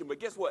appreciation. But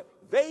guess what?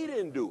 They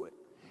didn't do it.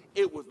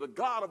 It was the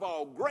God of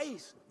all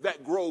grace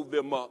that drove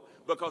them up.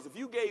 Because if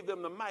you gave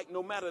them the mic,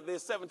 no matter they're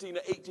 17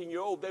 or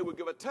 18-year-old, they would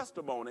give a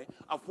testimony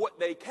of what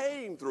they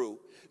came through.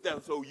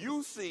 So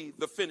you see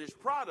the finished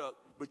product,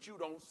 but you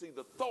don't see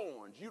the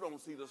thorns. You don't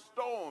see the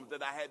storms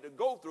that I had to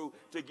go through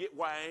to get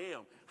where I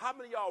am. How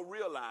many of y'all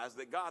realize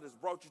that God has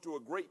brought you to a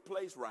great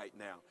place right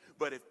now?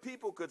 But if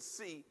people could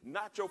see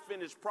not your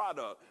finished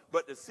product,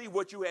 but to see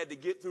what you had to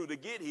get through to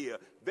get here,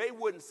 they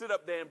wouldn't sit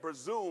up there and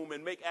presume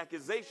and make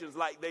accusations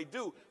like they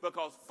do,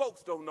 because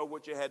folks don't know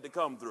what you had to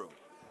come through.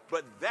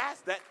 But that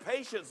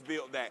patience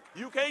built that.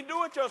 You can't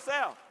do it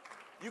yourself.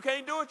 You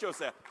can't do it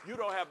yourself. You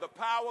don't have the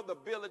power, the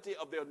ability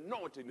of the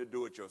anointing to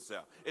do it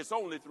yourself. It's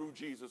only through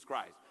Jesus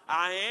Christ.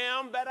 I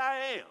am that I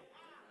am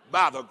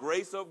by the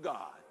grace of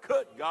God.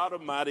 Good God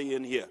Almighty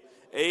in here.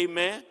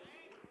 Amen.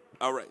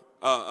 All right.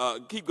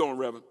 Keep going,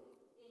 Reverend.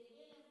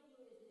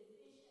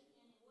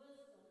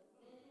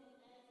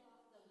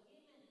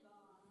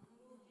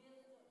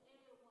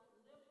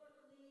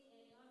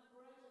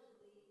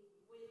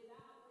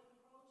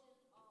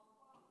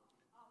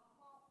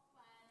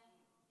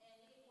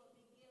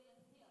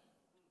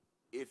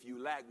 If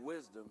you lack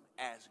wisdom,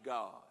 ask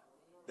God.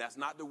 That's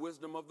not the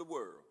wisdom of the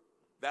world.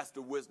 That's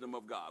the wisdom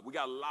of God. We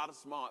got a lot of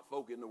smart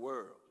folk in the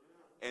world,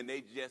 and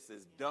they just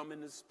as dumb in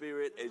the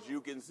spirit as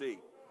you can see,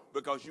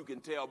 because you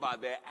can tell by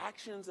their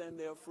actions and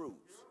their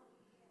fruits.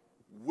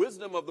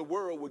 Wisdom of the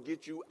world will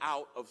get you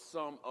out of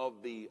some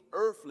of the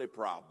earthly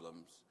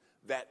problems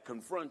that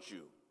confront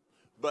you.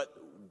 But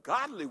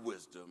godly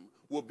wisdom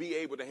will be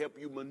able to help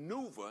you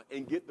maneuver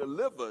and get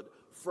delivered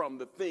from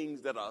the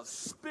things that are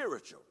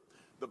spiritual.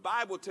 The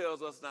Bible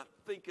tells us, and I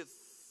think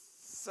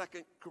it's 2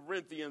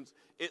 Corinthians,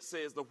 it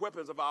says the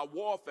weapons of our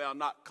warfare are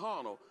not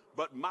carnal,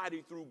 but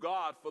mighty through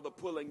God for the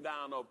pulling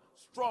down of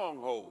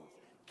strongholds,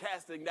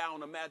 casting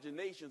down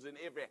imaginations and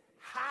every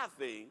high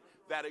thing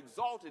that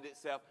exalted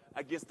itself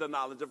against the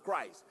knowledge of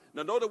Christ.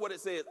 Now, notice what it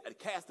says,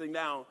 casting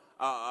down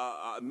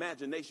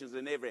imaginations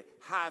and every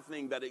high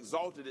thing that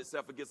exalted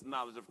itself against the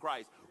knowledge of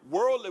Christ.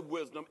 Worldly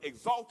wisdom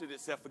exalted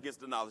itself against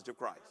the knowledge of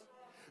Christ.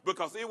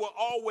 Because it will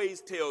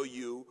always tell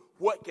you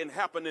what can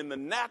happen in the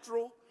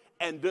natural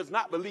and does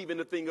not believe in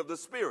the thing of the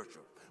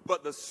spiritual.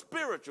 But the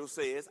spiritual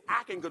says,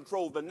 I can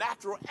control the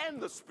natural and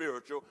the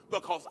spiritual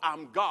because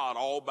I'm God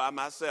all by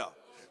myself.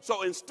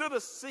 So instead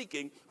of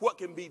seeking what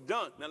can be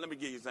done, now let me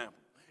give you an example.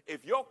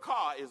 If your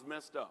car is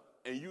messed up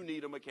and you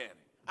need a mechanic,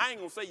 I ain't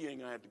going to say you ain't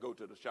going to have to go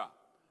to the shop.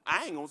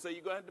 I ain't going to say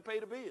you're going to have to pay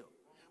the bill.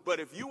 But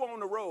if you on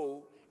the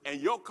road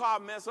and your car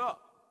mess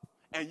up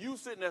And you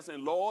sitting there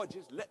saying, Lord,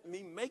 just let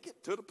me make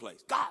it to the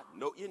place. God,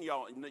 no,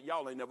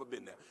 y'all ain't never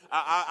been there.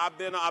 I've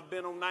been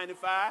on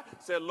 95,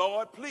 said,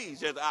 Lord, please.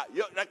 Just,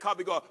 that car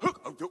be going,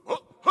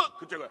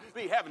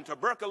 be having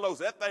tuberculosis.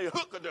 That thing,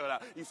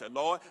 he said,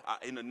 Lord,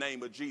 in the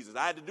name of Jesus.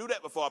 I had to do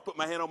that before I put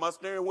my hand on my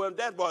steering wheel and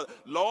dashboard.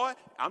 Lord,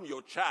 I'm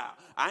your child.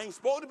 I ain't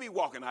supposed to be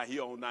walking out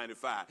here on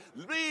 95.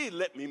 Please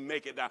let me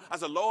make it down. I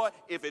said, Lord,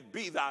 if it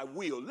be thy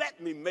will, let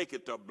me make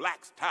it to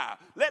Black's Tire.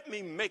 Let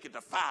me make it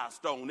to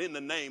Firestone in the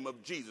name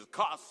of Jesus.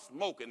 Car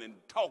smoking and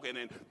talking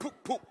and poop.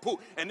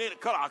 And then the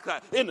car,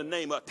 in the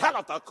name of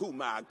Talitha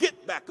Kumai,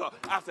 get back up.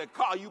 I said,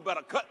 car, you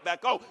better cut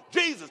back on.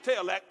 Jesus,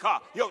 tell that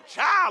car, your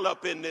child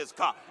up in this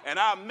car. And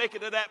I make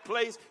it to that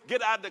place,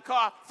 get out of the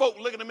car. Folk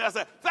look at me and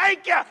say,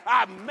 thank you.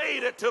 I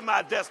made it to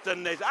my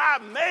destination. I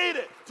made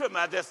it to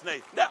my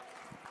destination. Now,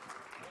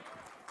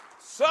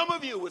 some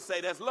of you would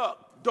say that's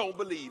luck. Don't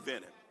believe in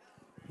it.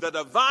 The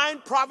divine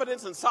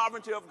providence and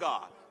sovereignty of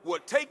God will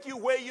take you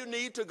where you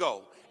need to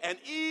go. And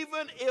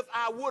even if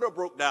I would have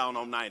broke down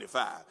on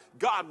 95,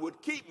 God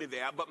would keep me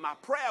there. But my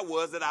prayer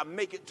was that I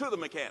make it to the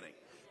mechanic.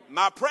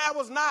 My prayer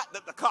was not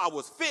that the car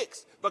was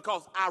fixed,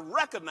 because I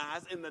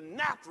recognized in the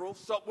natural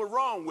something was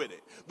wrong with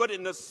it. But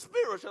in the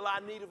spiritual,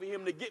 I needed for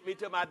him to get me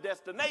to my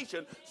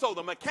destination so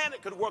the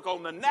mechanic could work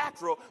on the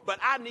natural, but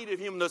I needed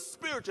him to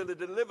spiritually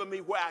deliver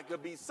me where I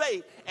could be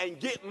safe and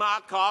get my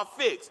car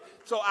fixed.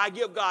 So I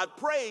give God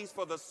praise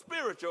for the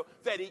spiritual,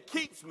 that he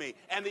keeps me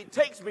and he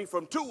takes me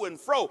from to and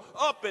fro,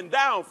 up and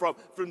down, from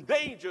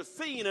danger,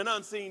 seen and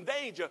unseen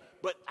danger,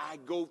 but I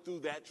go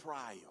through that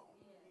trial.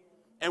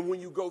 And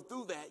when you go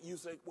through that, you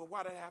say, well,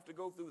 why did I have to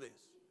go through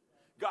this?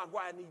 God,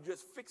 why didn't he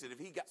just fix it? If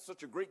he got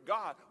such a great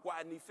God, why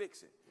didn't he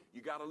fix it?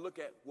 You got to look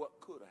at what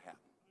could have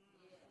happened.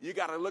 You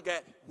got to look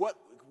at what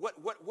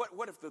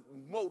if the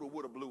motor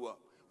would have blew up?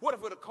 What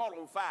if it would have caught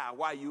on fire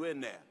while you're in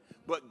there?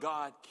 But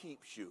God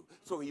keeps you,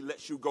 so he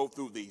lets you go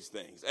through these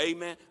things.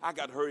 Amen. I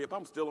got to hurry up.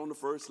 I'm still on the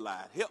first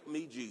slide. Help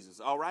me,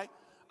 Jesus. All right.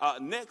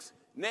 Next,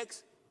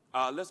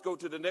 let's go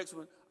to the next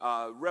one.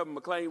 Reverend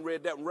McLean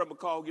read that one. Reverend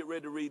McCall, get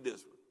ready to read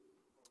this one.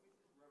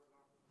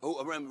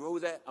 Who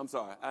was that? I'm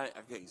sorry. I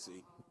can't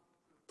see.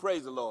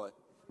 Praise the Lord.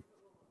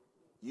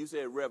 You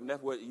said Reverend.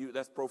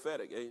 That's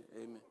prophetic.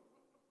 Amen.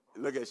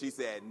 Look at, she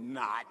said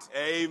not.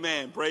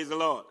 Amen. Praise the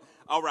Lord.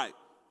 All right.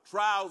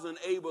 Trials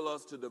enable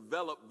us to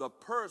develop the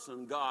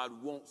person God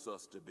wants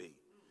us to be.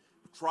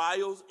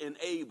 Trials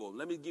enable.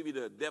 Let me give you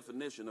the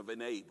definition of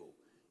enable.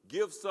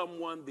 Give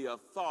someone the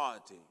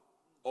authority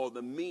or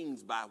the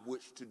means by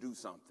which to do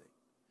something.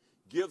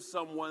 Give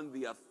someone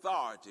the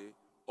authority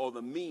or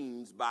the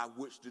means by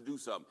which to do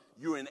something.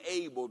 You're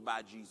enabled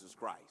by Jesus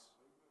Christ.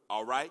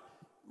 All right?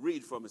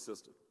 Read for me,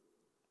 sister.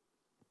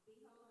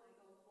 Behold,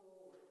 I go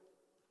forward and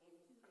to the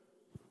east, but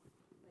he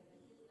is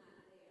not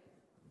there.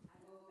 I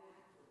go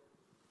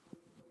backward and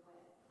to the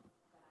west,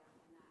 but I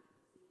cannot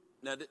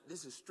perceive. Now,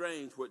 this is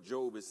strange what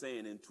Job is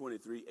saying in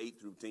 23, 8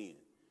 through 10.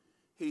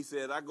 He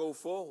said, I go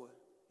forward,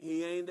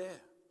 he ain't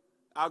there.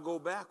 I go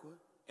backward,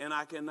 and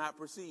I cannot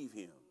perceive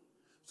him.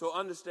 So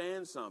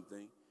understand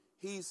something.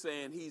 He's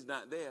saying he's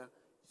not there.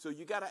 So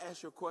you got to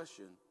ask your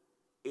question,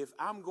 if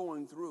I'm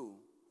going through,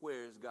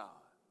 where is God?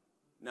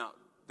 Now,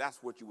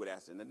 that's what you would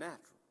ask in the natural.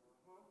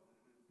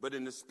 But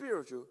in the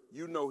spiritual,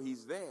 you know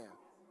he's there.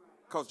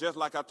 Because just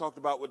like I talked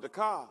about with the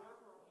car,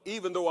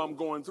 even though I'm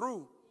going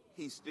through,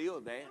 he's still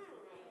there.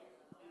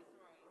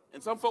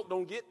 And some folk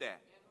don't get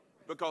that,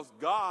 because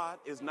God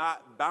is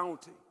not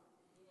bounty,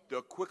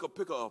 the quicker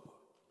picker upper,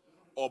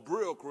 or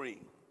Brill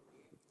cream.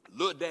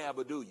 Little dab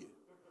will do you.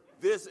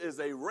 This is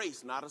a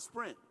race, not a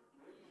sprint.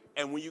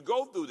 And when you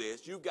go through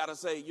this, you've got to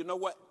say, you know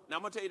what? Now,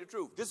 I'm going to tell you the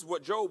truth. This is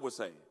what Job was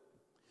saying.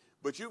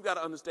 But you've got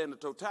to understand the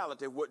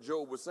totality of what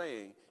Job was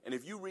saying. And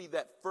if you read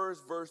that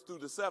first verse through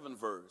the seventh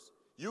verse,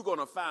 you're going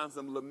to find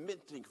some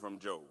lamenting from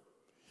Job.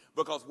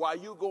 Because while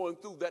you're going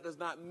through, that does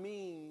not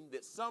mean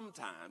that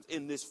sometimes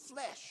in this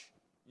flesh,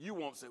 you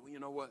won't say, well, you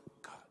know what?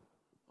 God,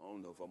 I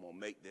don't know if I'm going to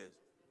make this.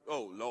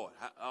 Oh, Lord,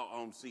 I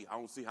don't see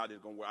how this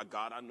is going to work.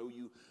 God, I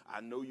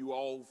know you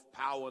all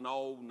power and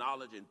all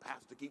knowledge, and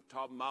Pastor keep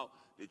talking about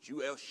that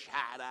you El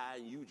Shaddai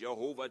and you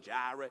Jehovah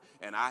Jireh,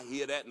 and I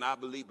hear that and I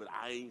believe, but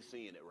I ain't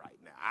seeing it right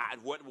now.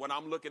 What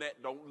I'm looking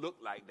at don't look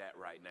like that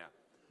right now.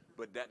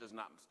 But that does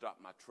not stop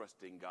my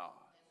trust in God.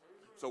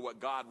 So what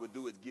God would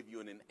do is give you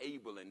an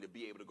enabling to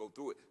be able to go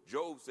through it.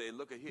 Job said,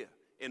 look at here,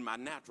 in my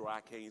natural,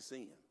 I can't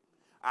see him.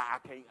 I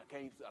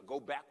can't go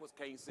backwards,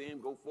 can't see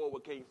him, go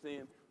forward, can't see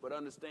him. But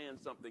understand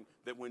something,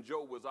 that when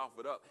Job was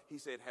offered up, he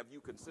said, have you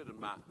considered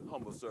my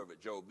humble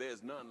servant Job?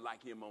 There's none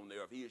like him on the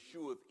earth. He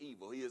escheweth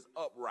evil. He is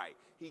upright.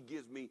 He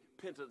gives me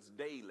penance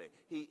daily.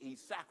 He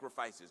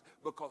sacrifices,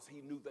 because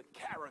he knew the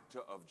character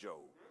of Job.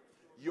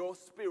 Your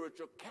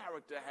spiritual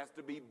character has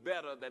to be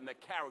better than the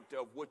character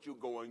of what you're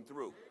going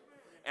through.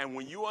 And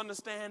when you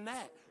understand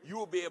that, you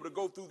will be able to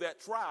go through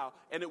that trial,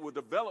 and it will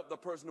develop the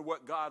person to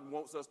what God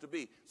wants us to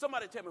be.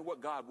 Somebody tell me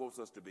what God wants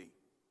us to be.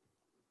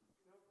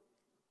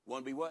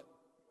 Want to be what?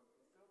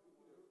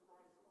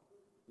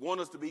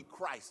 Want us to be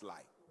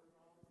Christ-like.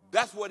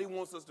 That's what he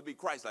wants us to be,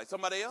 Christ-like.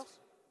 Somebody else?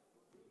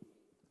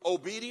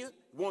 Obedient.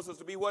 Wants us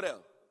to be what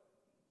else?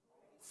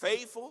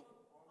 Faithful.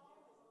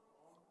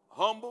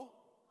 Humble.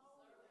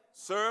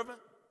 Servant.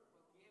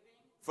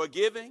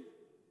 Forgiving.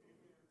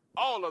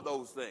 All of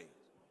those things.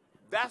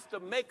 That's the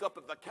makeup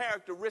of the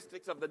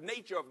characteristics of the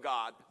nature of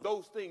God.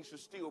 Those things should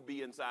still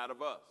be inside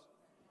of us,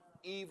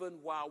 even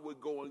while we're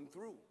going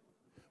through.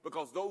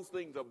 Because those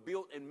things are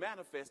built and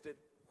manifested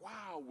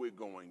while we're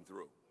going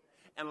through.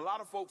 And a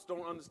lot of folks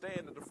don't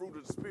understand that the fruit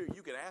of the Spirit,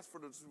 you can ask for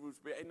the fruit of the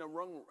Spirit. Ain't no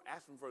wrong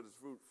asking for the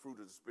fruit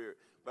of the Spirit.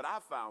 But I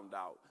found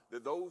out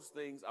that those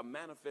things are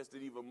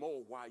manifested even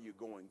more while you're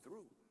going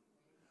through.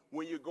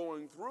 When you're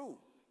going through,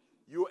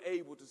 you're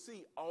able to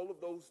see all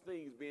of those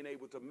things being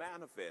able to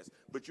manifest.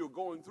 But you're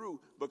going through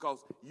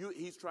because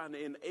he's trying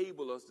to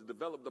enable us to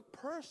develop the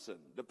person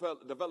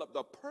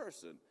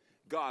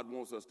God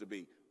wants us to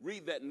be.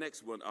 Read that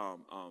next one,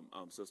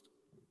 sister.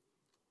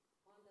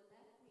 On the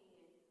left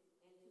hand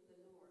and to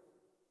the north,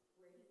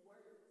 where he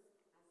works,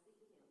 I seek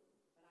him,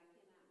 but I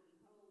cannot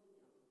behold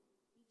him.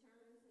 He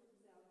turns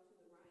himself to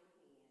the right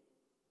hand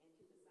and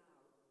to the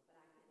south, but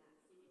I cannot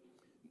see him.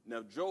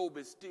 Now, Job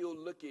is still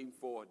looking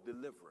for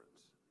deliverance.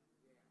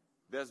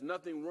 There's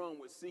nothing wrong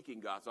with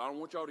seeking God. So I don't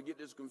want y'all to get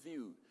this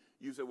confused.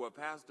 You say, well,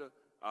 Pastor,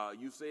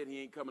 you said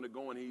he ain't coming or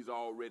going. He's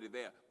already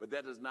there. But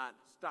that does not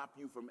stop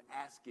you from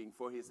asking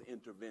for his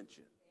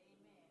intervention.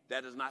 Amen.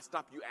 That does not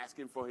stop you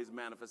asking for his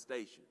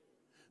manifestation.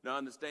 Now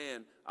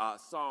understand,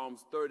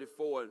 Psalms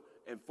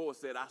 34:4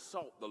 said, I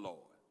sought the Lord,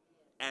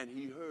 and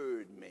he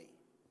heard me.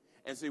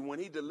 And see, when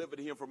he delivered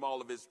him from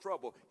all of his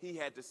trouble, he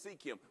had to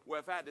seek him. Well,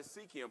 if I had to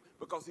seek him,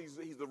 because he's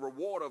the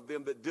rewarder of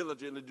them that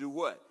diligently do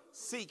what?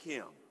 Seek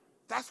him.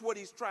 That's what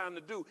he's trying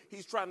to do.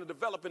 He's trying to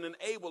develop and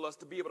enable us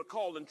to be able to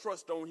call and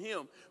trust on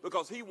him,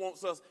 because he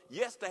wants us,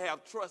 yes, to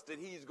have trust that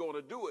he's going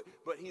to do it,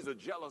 but he's a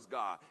jealous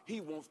God.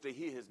 He wants to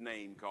hear his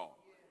name called.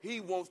 He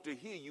wants to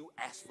hear you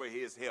ask for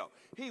his help.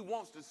 He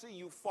wants to see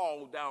you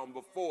fall down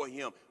before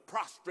him,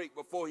 prostrate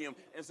before him,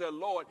 and say,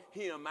 Lord,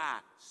 here am I.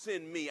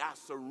 Send me. I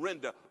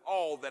surrender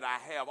all that I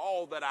have,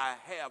 all that I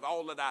have,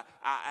 all that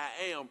I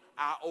am,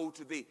 I owe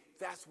to thee.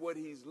 That's what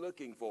he's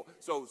looking for.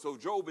 So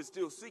Job is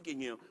still seeking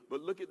him.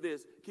 But look at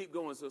this. Keep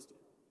going, sister.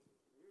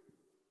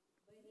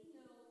 But he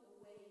knows the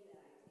way that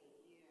I take,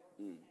 has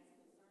concern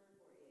for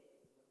it,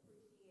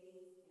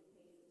 appreciates and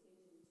pays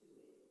attention to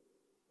it.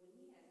 When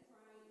he has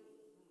tried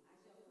me, I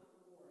shall come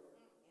forth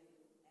and as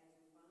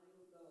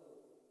refined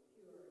gold,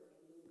 pure and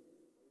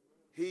luminous.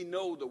 He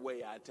know the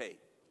way I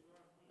take.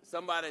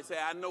 Somebody say,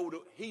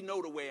 he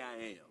know the way I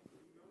am.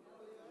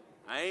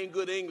 I ain't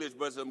good English,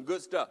 but some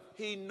good stuff.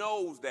 He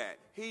knows that.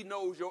 He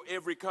knows your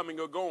every coming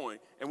or going.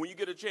 And when you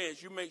get a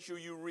chance, you make sure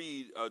you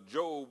read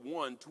Job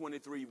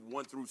 1:23,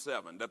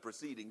 1-7, the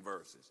preceding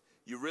verses.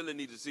 You really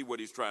need to see what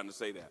he's trying to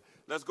say there.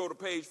 Let's go to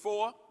page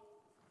 4. All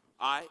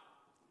right.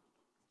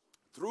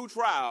 Through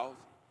trials,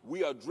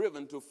 we are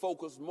driven to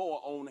focus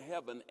more on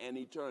heaven and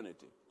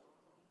eternity.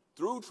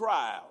 Through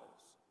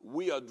trials,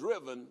 we are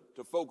driven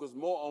to focus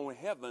more on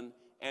heaven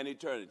and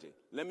eternity.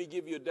 Let me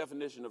give you a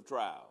definition of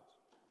trials.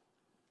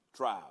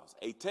 Trials,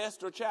 a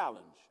test or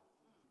challenge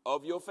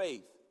of your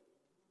faith,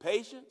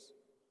 patience,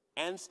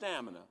 and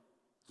stamina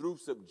through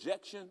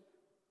subjection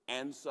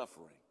and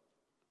suffering.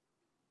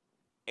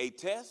 A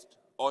test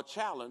or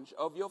challenge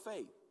of your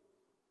faith,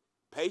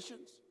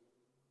 patience,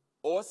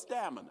 or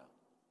stamina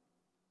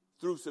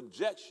through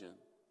subjection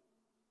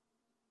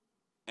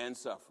and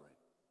suffering.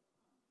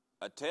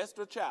 A test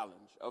or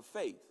challenge of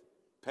faith,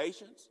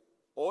 patience,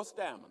 or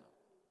stamina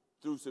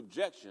through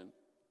subjection,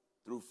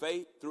 through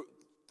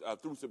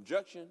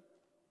subjection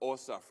or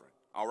suffering.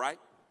 All right?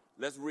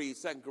 Let's read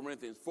 2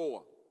 Corinthians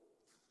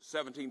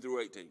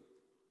 4:17-18.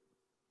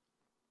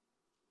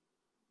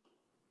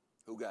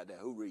 Who got that?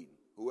 Who reading?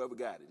 Whoever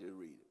got it, just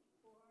read it.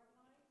 For our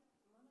light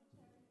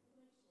momentary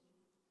affliction,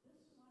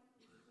 this light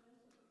distress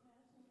of the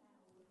passing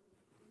hour,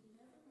 is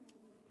never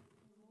more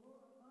and more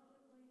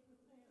abundantly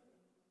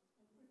preparing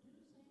and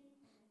producing and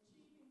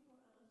achieving for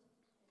us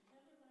an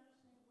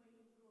everlasting weight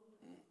of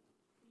glory,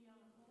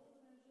 beyond all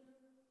measure,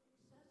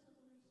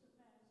 excessively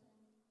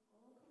surpassing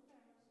all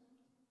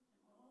comparisons and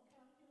all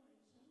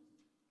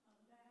calculations, of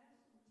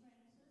vast and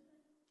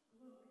transcendent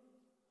glory,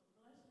 of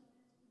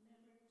blessedness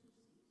never to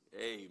cease.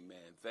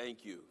 Amen.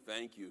 Thank you.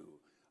 Thank you.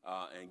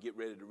 And get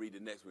ready to read the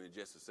next one in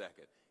just a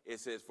second. It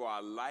says, for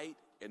our light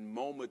and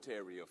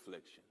momentary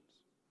afflictions.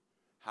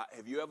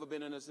 Have you ever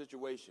been in a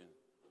situation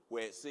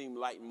where it seemed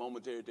light and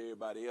momentary to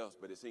everybody else,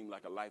 but it seemed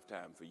like a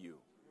lifetime for you?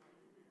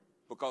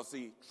 Because,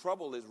 see,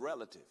 trouble is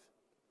relative.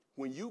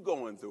 When you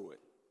going through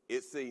it,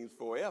 it seems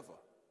forever.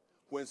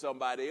 When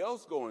somebody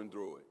else going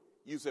through it,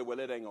 you say, well,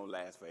 it ain't going to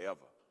last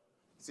forever.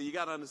 See, you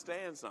got to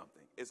understand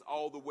something. It's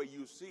all the way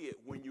you see it.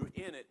 When you're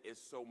in it,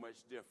 it's so much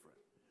different.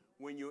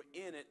 When you're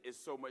in it, it's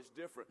so much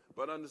different.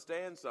 But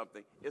understand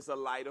something. It's a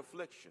light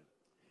affliction.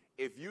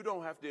 If you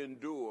don't have to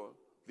endure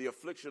the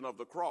affliction of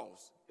the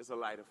cross, it's a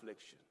light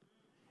affliction.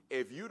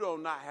 If you do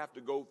not have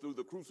to go through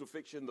the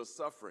crucifixion, the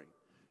suffering,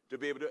 to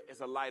be able to,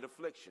 it's a light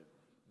affliction.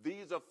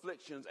 These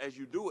afflictions, as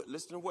you do it,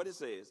 listen to what it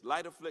says.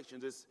 Light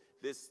afflictions is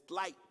this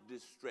slight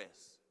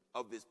distress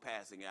of this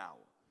passing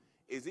hour.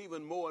 is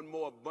even more and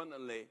more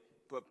abundantly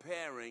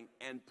preparing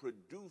and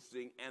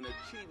producing and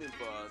achieving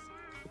for us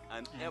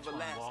an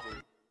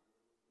everlasting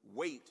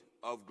weight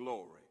of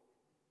glory,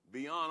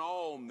 beyond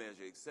all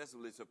measure,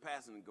 excessively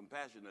surpassing in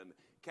compassion and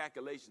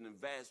calculation and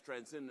vast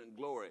transcendent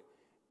glory.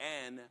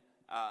 And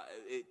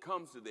it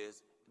comes to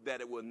this,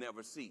 that it will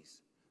never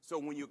cease. So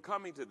when you're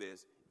coming to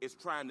this, it's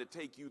trying to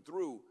take you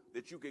through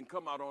that you can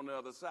come out on the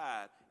other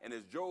side. And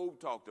as Job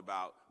talked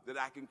about, that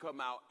I can come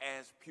out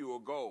as pure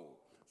gold.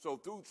 So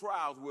through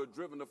trials, we're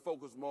driven to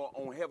focus more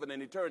on heaven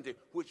and eternity,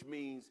 which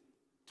means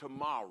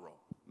tomorrow,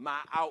 my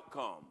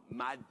outcome,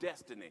 my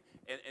destiny.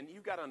 And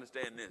you got to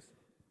understand this.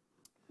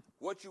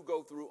 What you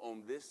go through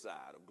on this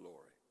side of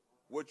glory,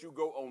 what you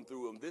go on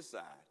through on this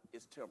side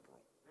is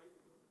temporal.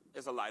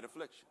 It's a light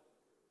affliction.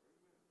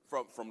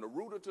 From the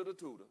rooter to the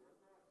tutor,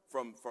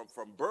 from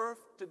birth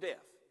to death,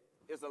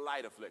 it's a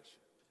light affliction.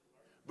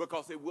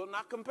 Because it will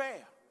not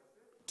compare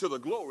to the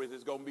glory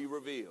that's going to be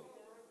revealed.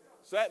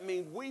 So that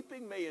means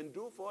weeping may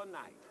endure for a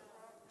night,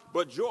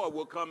 but joy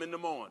will come in the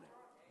morning.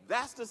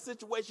 That's the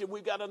situation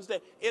we've got to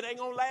understand. It ain't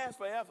going to last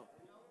forever.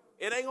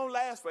 It ain't going to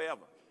last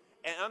forever.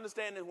 And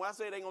understanding when I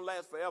say it ain't going to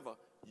last forever,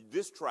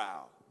 this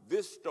trial,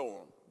 this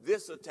storm,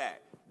 this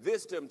attack,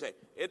 this temptation,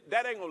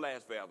 that ain't going to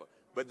last forever.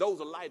 But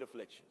those are light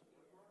afflictions.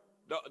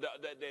 But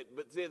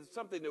there's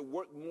something that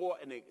works more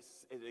in an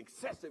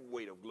excessive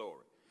weight of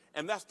glory.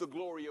 And that's the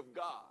glory of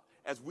God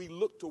as we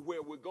look to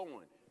where we're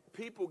going.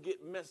 People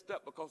get messed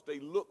up because they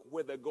look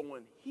where they're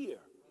going here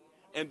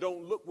and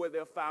don't look where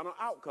their final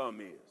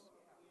outcome is.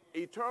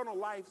 Eternal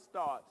life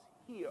starts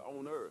here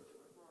on earth,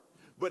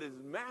 but it's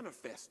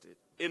manifested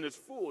in its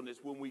fullness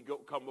when we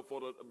come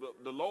before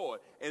the Lord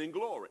and in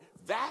glory.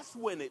 That's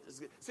when it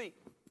is. See,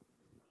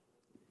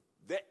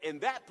 in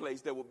that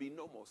place there will be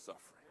no more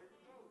suffering,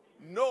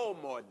 no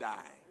more dying,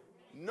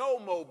 no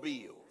more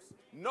bills,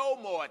 no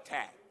more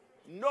attack,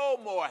 no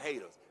more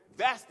haters.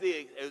 That's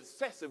the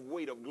excessive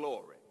weight of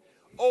glory.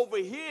 Over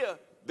here,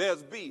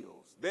 there's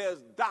bills, there's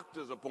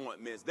doctor's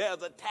appointments,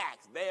 there's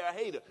attacks, there's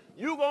haters.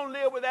 You're going to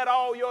live with that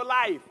all your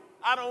life.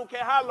 I don't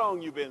care how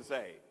long you've been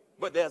saved,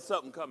 but there's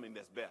something coming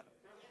that's better.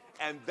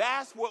 And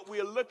that's what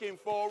we're looking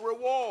for,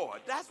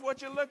 reward. That's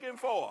what you're looking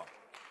for.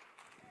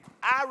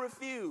 I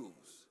refuse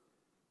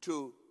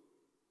to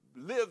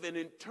live in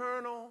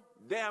eternal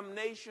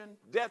damnation,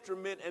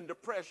 detriment, and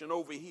depression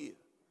over here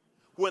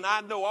when I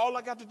know all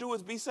I got to do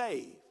is be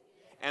saved.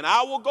 And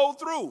I will go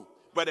through.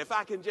 But if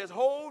I can just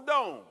hold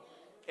on,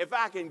 if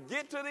I can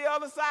get to the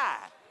other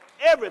side,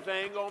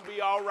 everything gonna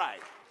be all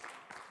right.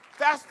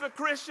 That's the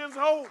Christian's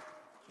hope.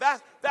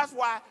 That's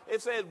why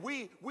it says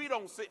we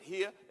don't sit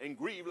here and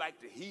grieve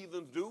like the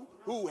heathens do,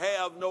 who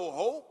have no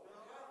hope.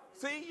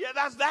 See, yeah,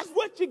 that's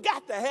what you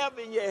got to have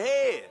in your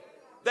head.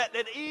 That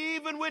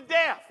even with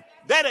death,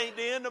 that ain't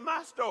the end of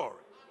my story.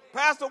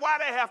 Pastor, why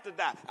they have to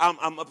die?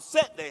 I'm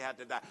upset they had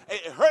to die.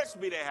 It hurts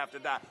me they have to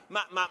die.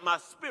 My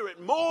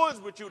spirit mourns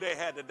with you they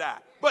had to die.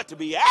 But to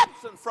be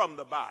absent from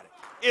the body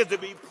is to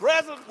be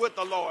present with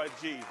the Lord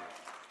Jesus.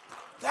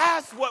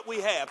 That's what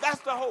we have. That's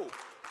the hope.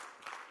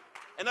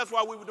 And that's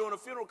why we were doing a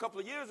funeral a couple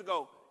of years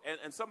ago,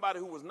 and somebody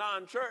who was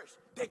non-church,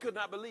 they could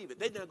not believe it.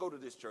 They didn't go to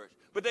this church,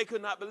 but they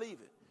could not believe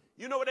it.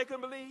 You know what they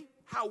couldn't believe?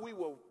 How we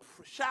were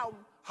shouting,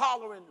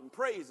 hollering, and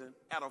praising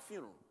at a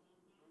funeral.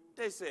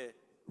 They said,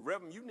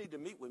 Reverend, you need to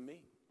meet with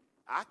me.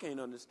 I can't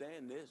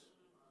understand this.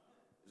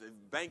 The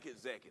bank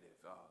executive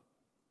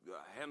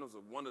handles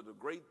one of the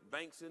great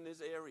banks in this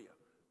area,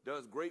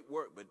 does great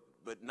work,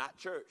 but not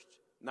churched,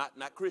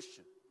 not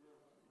Christian.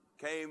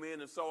 Came in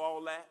and saw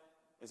all that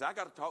and said, I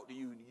got to talk to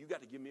you. You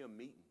got to give me a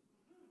meeting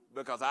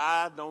because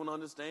I don't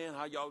understand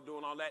how y'all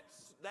doing all that.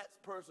 That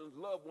person's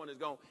loved one is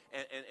gone,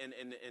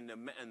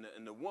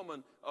 and the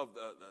woman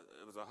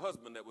it was a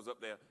husband that was up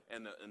there,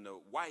 and the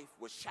wife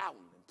was shouting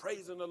and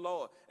praising the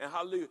Lord and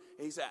hallelujah.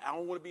 And he said, I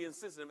don't want to be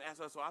insensitive and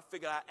ask her, so I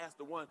figured I asked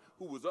the one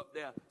who was up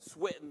there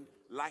sweating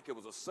like it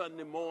was a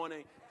Sunday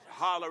morning,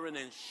 hollering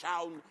and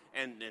shouting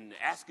and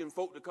asking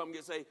folk to come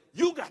get saved.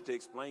 You got to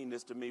explain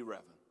this to me,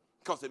 Reverend,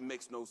 because it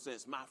makes no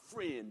sense. My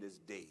friend is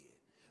dead.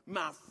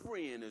 My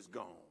friend is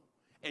gone.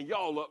 And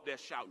y'all up there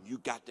shouting, you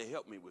got to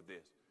help me with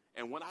this.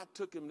 And when I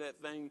took him that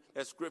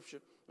scripture,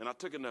 and I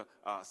took him to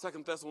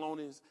 2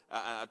 Thessalonians,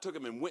 I took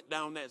him and went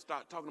down there and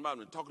started talking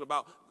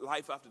about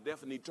life after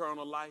death and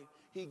eternal life.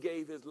 He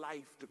gave his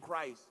life to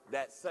Christ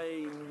that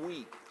same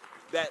week.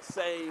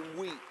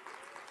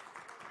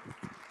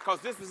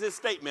 Because this was his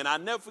statement. I'll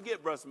never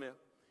forget, Brother Smith.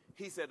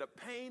 He said, the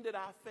pain that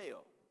I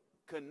felt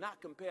could not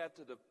compare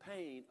to the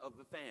pain of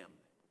the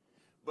family.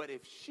 But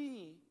if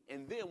she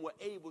and them were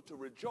able to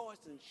rejoice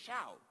and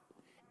shout,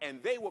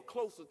 and they were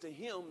closer to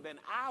him than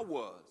I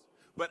was,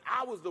 but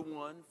I was the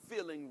one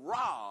feeling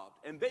robbed,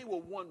 and they were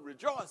one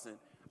rejoicing,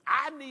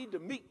 I need to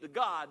meet the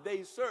God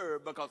they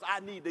serve because I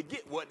need to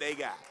get what they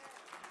got.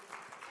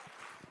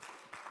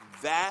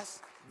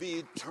 That's the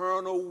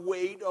eternal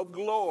weight of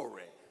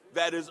glory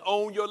that is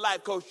on your life,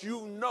 because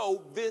you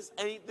know this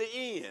ain't the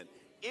end.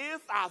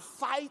 If I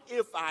fight,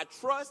 if I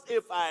trust,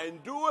 if I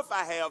endure, if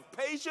I have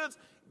patience,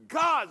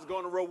 God's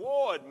going to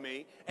reward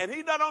me, and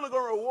he's not only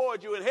going to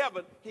reward you in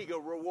heaven, he's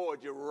going to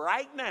reward you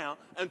right now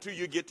until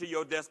you get to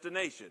your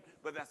destination.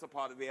 But that's a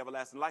part of the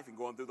everlasting life and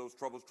going through those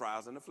troubles,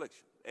 trials, and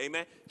affliction.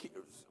 Amen.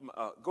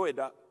 Go ahead,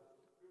 Doc.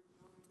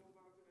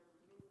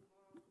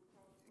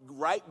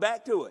 Right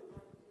back to it.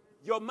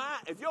 Your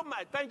mind,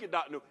 thank you,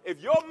 Dr. New.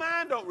 If your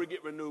mind don't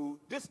get renewed,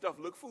 this stuff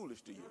look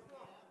foolish to you.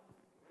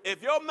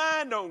 If your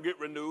mind don't get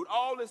renewed,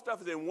 all this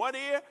stuff is in one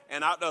ear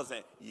and out the other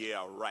saying,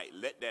 yeah, right,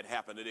 let that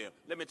happen to them.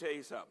 Let me tell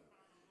you something.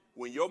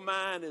 When your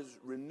mind is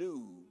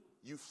renewed,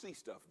 you see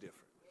stuff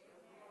different.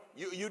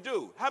 You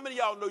do. How many of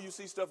y'all know you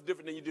see stuff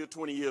different than you did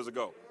 20 years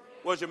ago?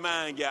 Once your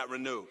mind got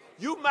renewed.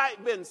 You might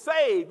have been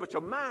saved, but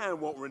your mind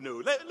won't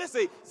renew. Let's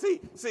see,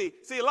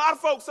 a lot of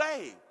folks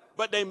saved,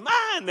 but their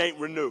mind ain't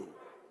renewed.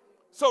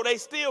 So they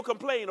still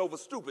complain over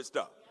stupid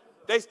stuff.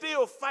 They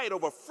still fight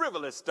over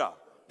frivolous stuff.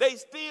 They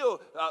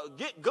still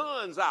get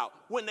guns out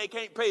when they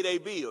can't pay their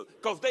bills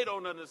because they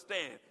don't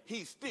understand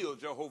he's still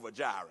Jehovah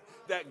Jireh.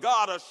 That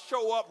God will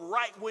show up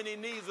right when he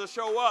needs to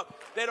show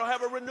up. They don't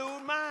have a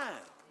renewed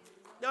mind.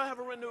 They don't have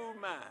a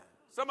renewed mind.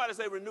 Somebody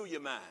say renew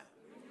your mind.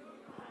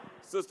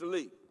 Sister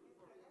Lee.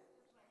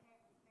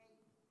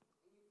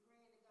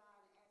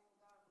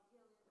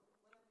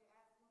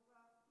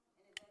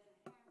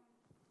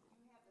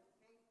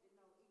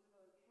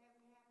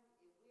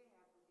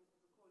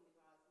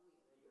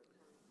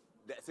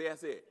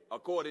 That's it.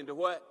 According to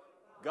what?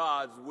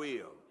 God's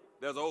will.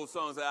 There's an old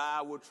song that says,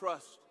 I will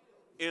trust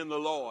in the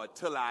Lord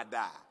till I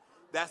die.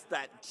 That's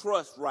that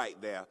trust right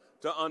there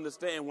to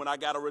understand when I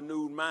got a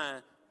renewed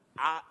mind,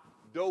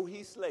 though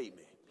he slay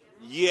me,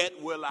 yet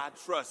will I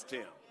trust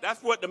him.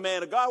 That's what the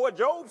man of God, what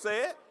Job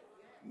said.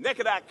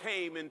 Naked I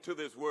came into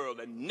this world,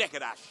 and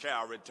naked I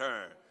shall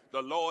return.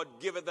 The Lord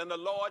giveth and the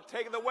Lord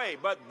taketh away.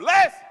 But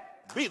blessed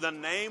be the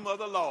name of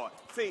the Lord.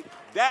 See,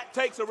 that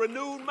takes a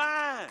renewed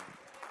mind.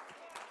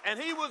 And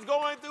he was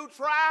going through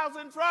trials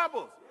and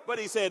troubles. But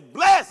he said,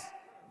 blessed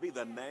be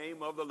the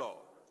name of the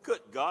Lord. Good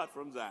God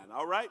from Zion.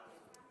 All right?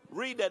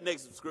 Read that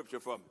next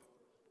scripture for me.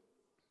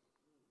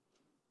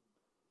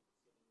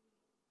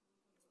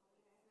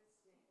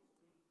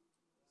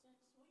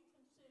 Since we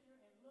consider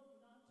and look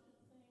not to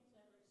the things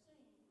that are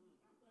seen,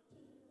 but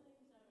to the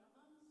things that are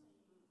unseen.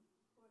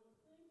 For the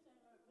things that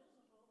are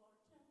visible are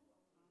temporal,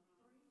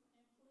 brief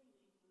and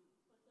fleeting,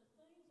 but the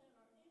things that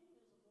are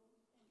invisible,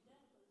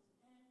 endeavors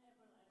and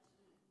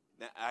everlasting.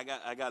 Now, I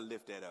got to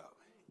lift that up.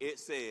 It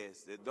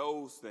says that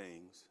those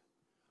things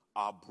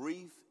are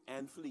brief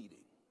and fleeting.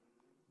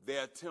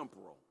 They're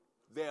temporal.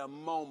 They're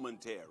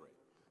momentary.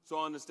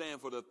 So understand,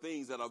 for the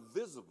things that are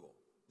visible,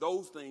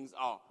 those things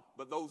are.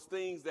 But those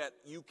things that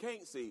you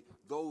can't see,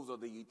 those are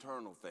the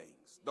eternal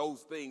things.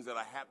 Those things that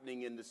are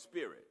happening in the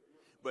spirit.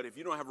 But if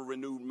you don't have a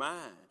renewed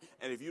mind,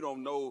 and if you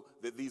don't know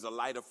that these are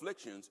light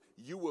afflictions,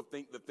 you will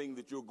think the thing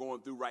that you're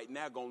going through right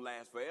now going to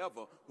last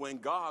forever, when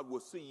God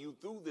will see you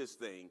through this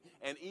thing.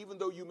 And even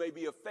though you may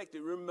be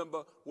affected,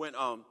 remember when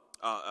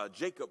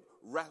Jacob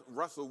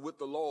wrestled with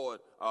the Lord,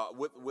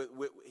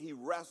 he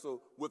wrestled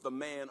with a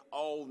man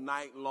all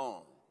night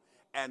long.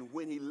 And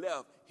when he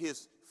left,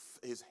 his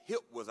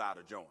hip was out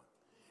of joint.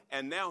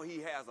 And now he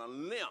has a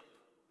limp.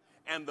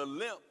 And the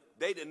limp,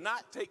 they did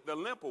not take the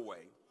limp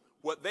away.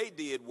 What they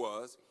did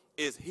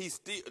is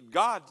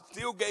God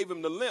still gave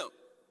him the limp,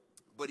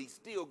 but he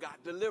still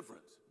got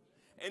deliverance.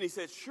 And he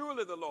said,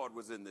 surely the Lord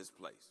was in this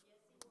place,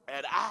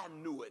 and I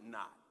knew it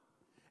not.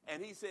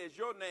 And he says,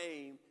 your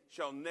name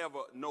shall never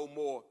no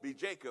more be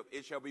Jacob.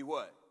 It shall be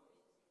what?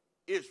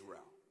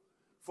 Israel.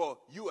 For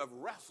you have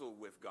wrestled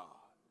with God,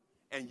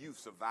 and you've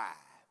survived.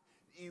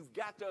 You've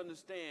got to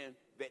understand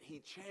that he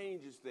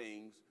changes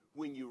things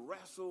when you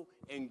wrestle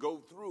and go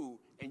through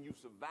and you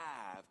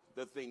survive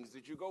the things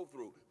that you go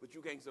through. But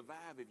you can't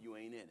survive if you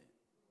ain't in it.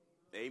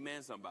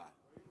 Amen, somebody.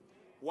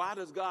 Why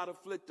does God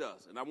afflict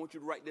us? And I want you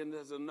to write that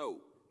as a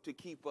note, to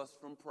keep us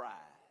from pride.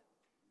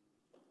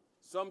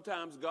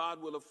 Sometimes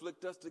God will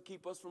afflict us to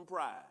keep us from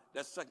pride.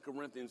 That's 2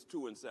 Corinthians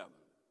 2 and 7.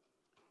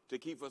 To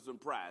keep us from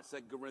pride.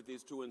 2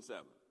 Corinthians 2 and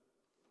 7.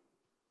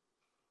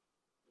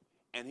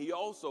 And he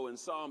also, in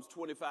Psalms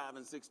 25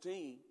 and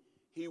 16,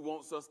 he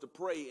wants us to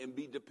pray and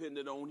be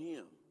dependent on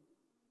him.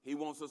 He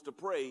wants us to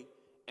pray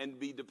and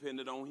be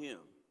dependent on him.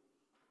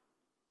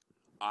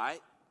 All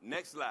right,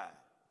 next slide.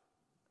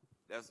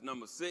 That's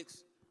number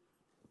 6.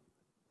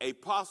 A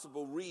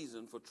possible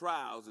reason for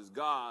trials is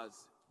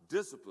God's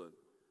discipline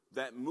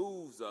that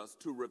moves us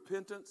to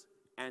repentance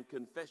and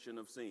confession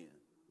of sin.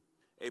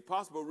 A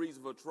possible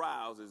reason for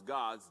trials is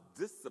God's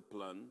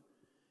discipline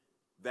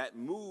that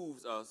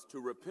moves us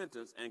to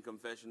repentance and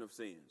confession of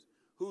sins.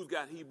 Who's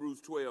got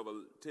Hebrews 12,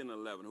 10,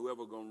 11?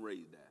 Whoever going to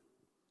read that.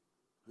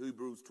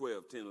 Hebrews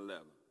 12, 10,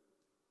 11.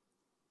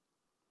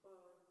 For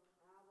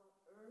our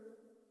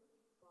earth,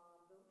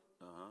 Father,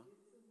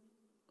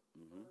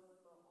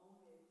 for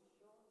only a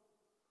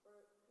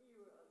short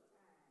period of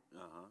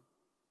time.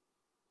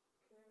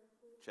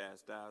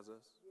 Chastise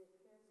us.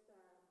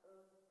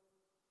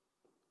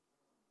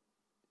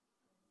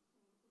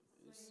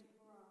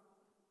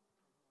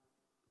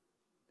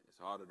 It's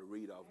harder to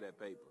read off that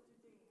paper.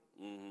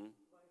 Mm-hmm.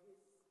 But his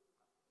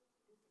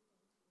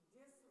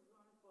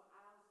discipline for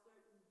our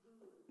certain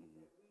good,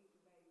 that we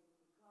may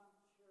become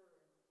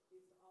sure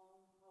his own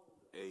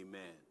holy.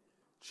 Amen.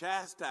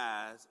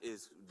 Chastise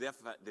is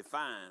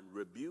defined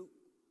rebuke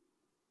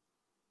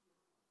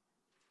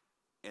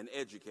and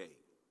educate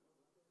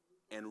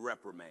and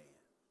reprimand.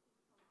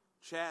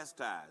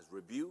 Chastise,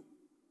 rebuke,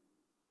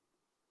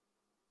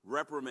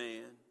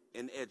 reprimand,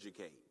 and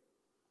educate.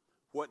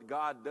 What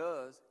God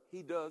does,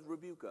 he does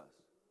rebuke us.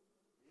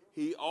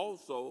 He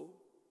also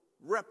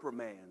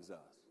reprimands us.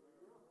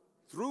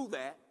 Through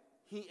that,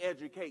 he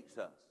educates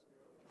us.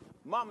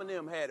 Mama and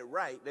them had it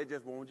right. They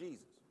just want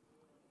Jesus.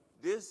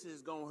 This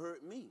is going to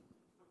hurt me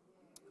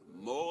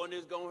more than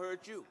it's going to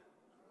hurt you.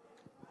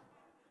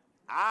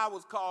 I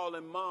was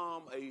calling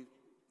Mom a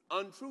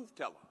untruth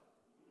teller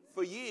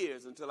for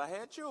years until I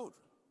had children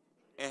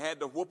and had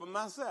to whoop them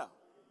myself.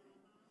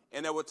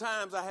 And there were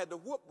times I had to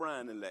whoop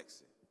Brian and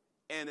Lexi,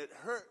 and it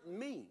hurt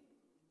me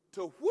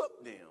to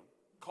whoop them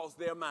because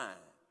they're mine.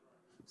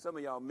 Some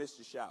of y'all missed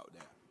your shout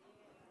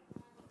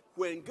there.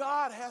 When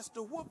God has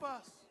to whoop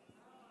us,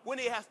 when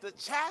he has to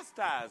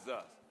chastise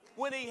us,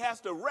 when he has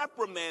to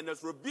reprimand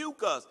us,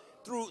 rebuke us,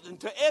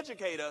 to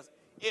educate us,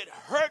 it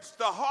hurts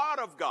the heart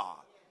of God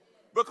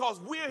because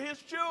we're his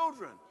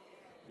children.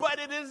 But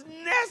it is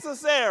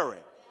necessary,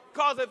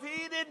 because if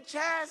he didn't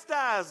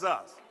chastise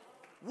us,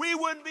 we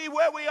wouldn't be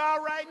where we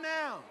are right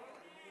now.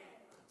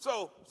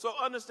 So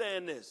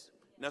understand this.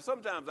 Now,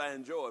 sometimes I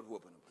enjoyed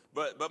whooping them,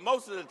 but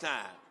most of the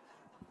time,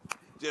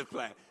 just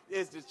playing,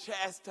 it's the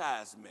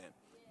chastisement.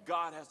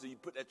 God has to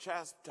put that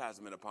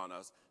chastisement upon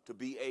us to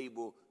be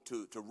able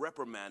to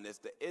reprimand us,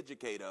 to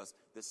educate us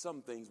that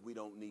some things we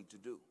don't need to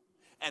do.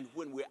 And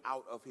when we're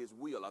out of his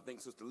will, I think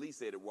Sister Lee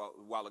said it a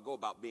while ago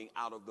about being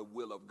out of the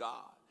will of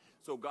God.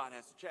 So God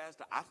has to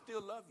chastise. I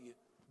still love you,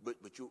 but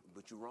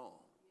you're wrong.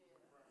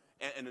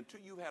 And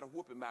until you've had a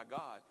whooping by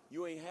God,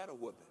 you ain't had a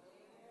whooping.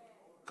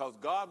 Because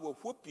God will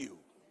whoop you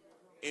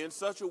in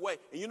such a way.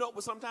 And you know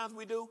what sometimes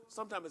we do?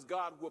 Sometimes it's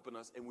God whooping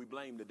us and we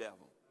blame the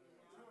devil.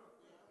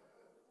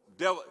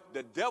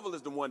 The devil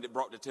is the one that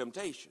brought the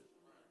temptation.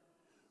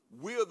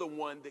 We're the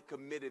one that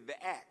committed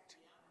the act.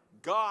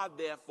 God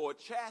therefore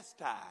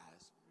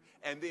chastised,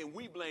 and then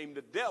we blame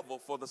the devil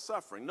for the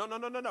suffering.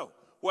 No.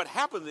 What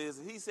happens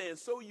is he's saying,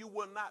 so you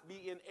will not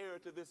be in error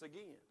to this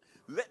again.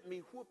 Let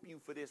me whoop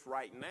you for this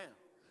right now.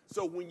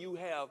 So when you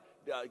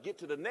get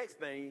to the next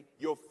thing,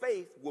 your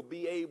faith will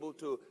be able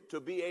to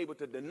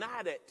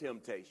deny that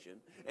temptation,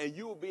 and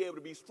you will be able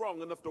to be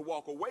strong enough to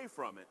walk away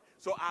from it.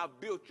 So I've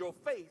built your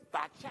faith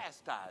by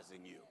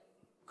chastising you.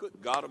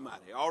 Good God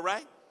Almighty. All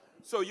right?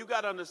 So you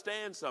got to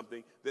understand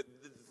something, that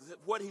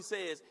what he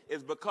says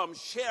is become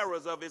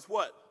sharers of his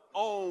what?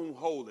 Own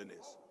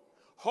holiness.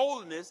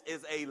 Holiness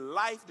is a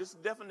life, this is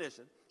the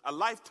definition, a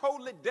life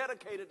totally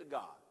dedicated to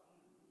God.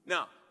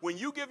 Now, when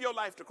you give your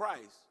life to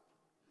Christ,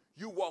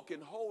 you walk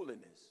in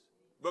holiness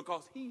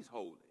because he's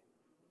holy.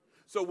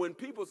 So when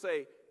people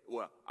say,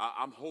 well,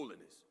 I'm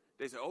holiness,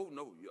 they say, oh,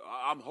 no,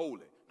 I'm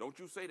holy. Don't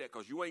you say that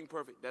because you ain't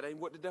perfect. That ain't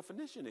what the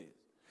definition is.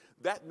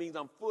 That means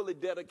I'm fully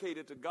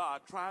dedicated to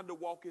God, trying to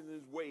walk in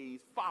his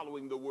ways,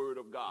 following the word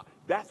of God.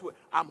 That's what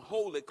I'm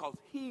holy because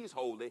he's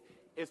holy.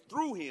 It's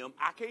through him.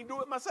 I can't do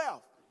it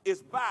myself.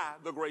 It's by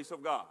the grace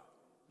of God.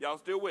 Y'all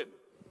still with me?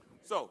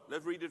 So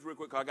let's read this real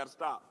quick because I got to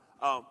stop.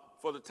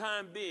 For the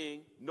time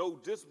being, no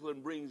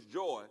discipline brings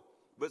joy,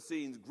 but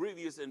seems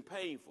grievous and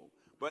painful.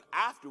 But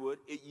afterward,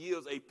 it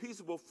yields a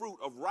peaceable fruit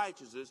of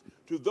righteousness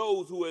to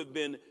those who have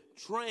been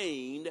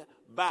trained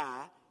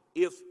by,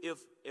 if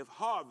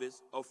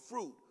harvest of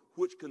fruit,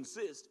 which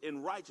consists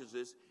in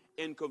righteousness,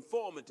 in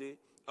conformity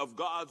of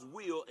God's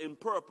will and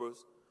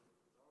purpose,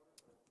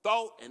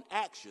 thought and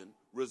action,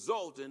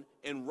 resulting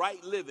in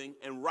right living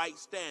and right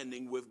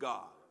standing with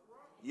God.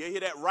 You hear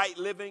that? Right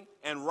living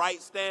and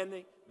right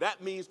standing?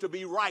 That means to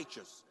be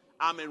righteous.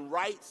 I'm in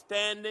right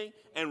standing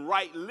and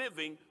right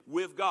living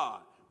with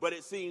God. But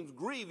it seems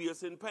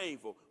grievous and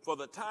painful. For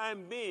the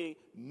time being,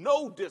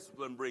 no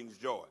discipline brings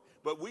joy.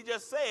 But we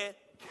just said,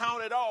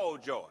 count it all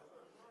joy.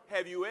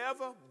 Have you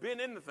ever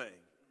been in the thing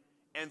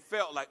and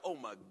felt like, oh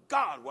my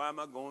God, why am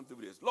I going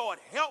through this? Lord,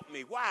 help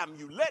me. Why am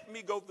you letting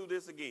me go through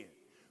this again?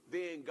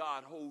 Then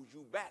God holds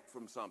you back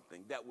from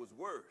something that was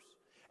worse.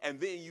 And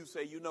then you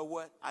say, you know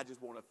what? I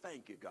just want to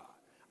thank you, God.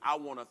 I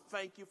want to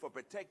thank you for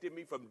protecting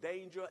me from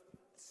danger,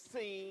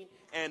 seen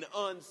and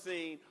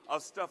unseen,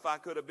 of stuff I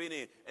could have been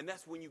in. And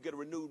that's when you get a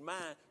renewed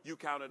mind. You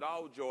count it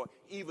all joy,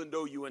 even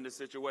though you're in the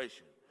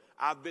situation.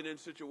 I've been in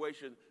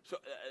situations,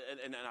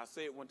 and I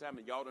say it one time,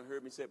 and y'all done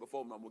heard me say it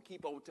before, but I'm going to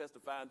keep on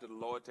testifying till the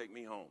Lord take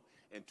me home.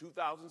 In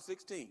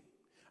 2016,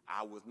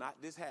 I was not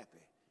this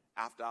happy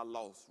after I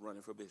lost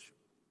running for bishop.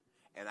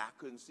 And I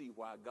couldn't see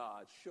why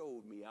God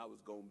showed me I was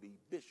going to be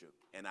bishop,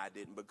 and I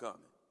didn't become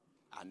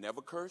it. I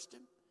never cursed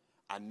him.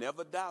 I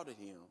never doubted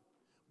him.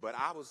 But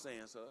I was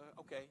saying, sir,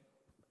 okay,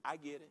 I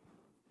get it.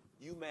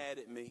 You mad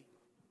at me.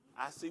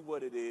 I see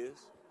what it is.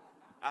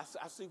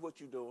 I see what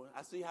you're doing.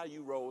 I see how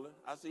you rolling.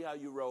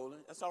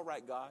 That's all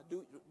right, God.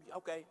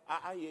 Okay,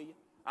 I hear you.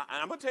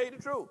 I'm going to tell you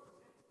the truth.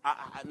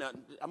 Now,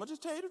 I'm going to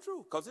just tell you the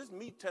truth, because it's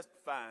me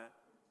testifying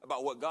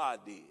about what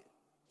God did.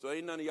 So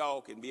ain't none of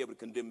y'all can be able to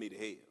condemn me to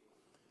hell.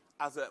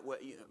 I said, well,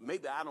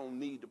 maybe I don't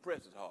need to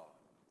press it hard.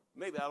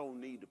 Maybe I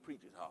don't need to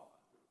preach it hard.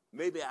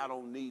 Maybe I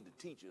don't need to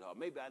teach it hard.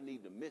 Maybe I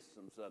need to miss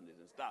some Sundays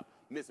and stop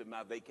missing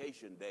my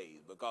vacation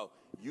days, because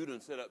you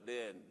done sit up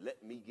there and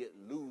let me get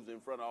loose in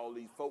front of all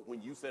these folk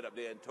when you sat up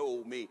there and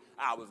told me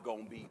I was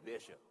going to be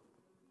bishop.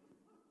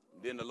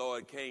 Then the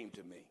Lord came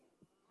to me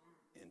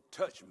and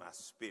touched my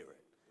spirit.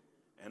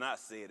 And I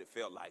said it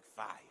felt like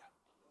fire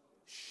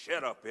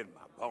shut up in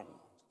my bones.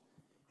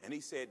 And he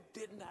said,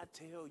 didn't I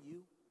tell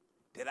you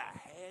that I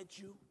had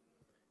you?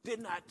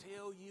 Didn't I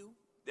tell you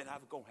that I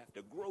was going to have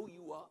to grow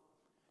you up?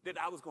 That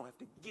I was going to have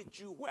to get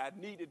you where I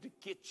needed to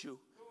get you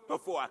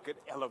before I could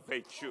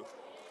elevate you?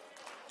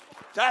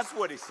 That's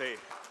what he said.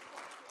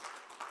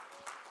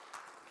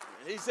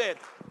 And he said,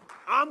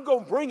 I'm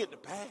going to bring it to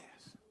pass.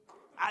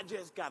 I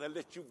just got to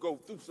let you go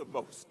through some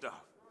more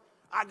stuff.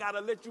 I got to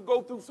let you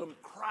go through some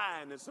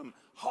crying and some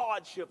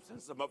hardships and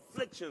some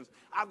afflictions.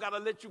 I've got to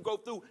let you go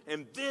through.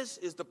 And this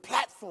is the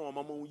platform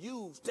I'm going to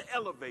use to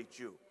elevate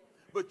you.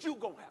 But you're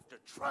going to have to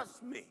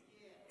trust me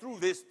through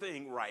this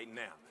thing right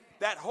now.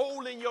 That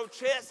hole in your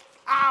chest,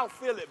 I'll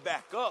fill it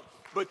back up.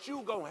 But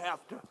you're going to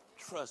have to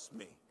trust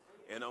me.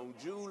 And on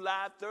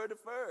July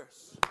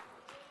 31st,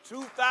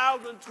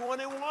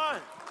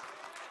 2021,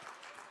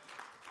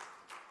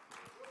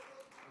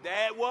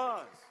 that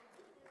was.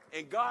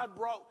 And God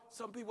brought,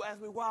 some people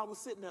asked me why I was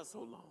sitting there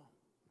so long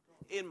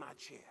in my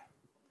chair.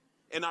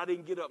 And I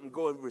didn't get up and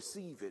go and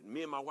receive it.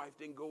 Me and my wife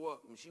didn't go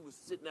up, and she was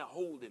sitting there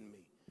holding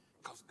me,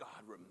 because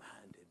God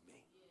reminded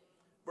me.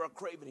 Brother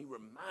Craven, he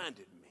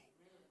reminded me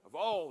of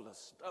all the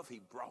stuff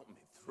he brought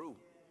me through.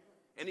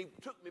 And he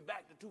took me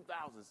back to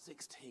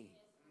 2016.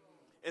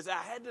 And so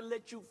I had to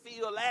let you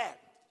feel that.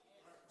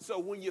 So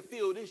when you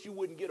feel this, you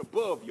wouldn't get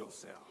above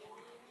yourself.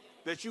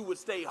 That you would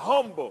stay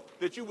humble,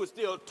 that you would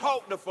still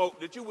talk to folk,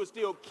 that you would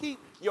still keep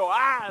your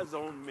eyes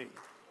on me.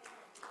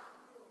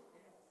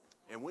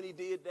 And when he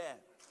did that,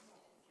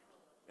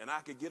 and I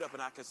could get up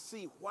and I could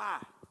see why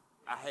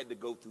I had to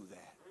go through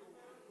that,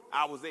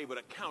 I was able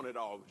to count it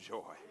all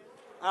joy.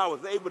 I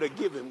was able to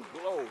give him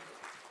glory.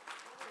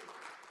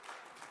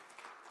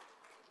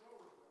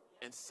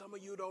 And some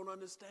of you don't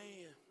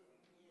understand.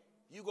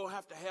 You're going to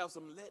have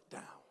some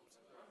letdowns.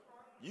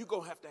 You're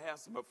going to have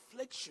some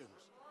afflictions.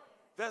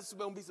 There's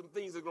going to be some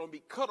things that are going to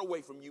be cut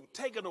away from you,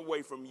 taken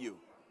away from you,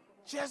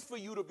 just for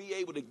you to be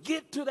able to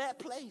get to that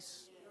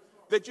place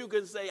that you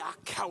can say, I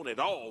count it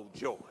all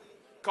joy,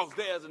 because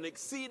there's an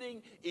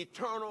exceeding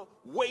eternal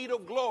weight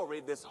of glory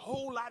that's a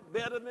whole lot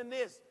better than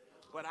this,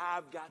 but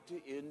I've got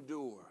to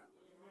endure.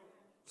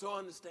 So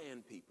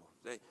understand, people.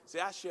 See,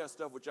 I share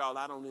stuff with y'all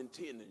I don't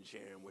intend in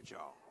sharing with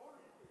y'all.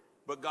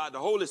 But God, the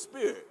Holy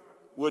Spirit,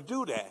 will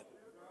do that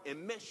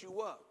and mess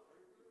you up,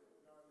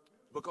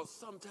 because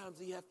sometimes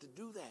he have to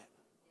do that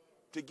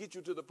to get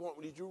you to the point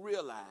where you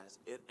realize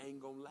it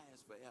ain't going to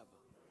last forever.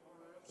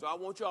 So I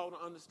want y'all to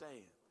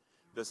understand,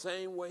 the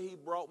same way he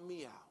brought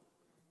me out,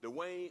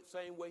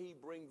 same way he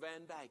bring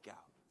Van Dyke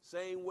out,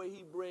 same way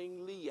he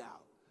bring Lee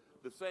out,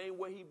 the same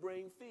way he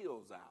bring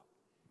Fields out,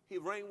 the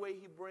same way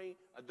he bring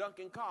a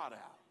Duncan Carter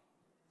out.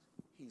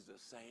 He's the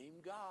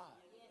same God.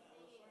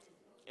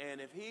 And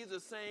if he's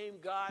the same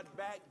God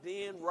back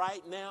then,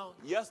 right now,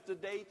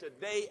 yesterday,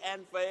 today,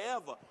 and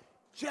forever,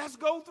 just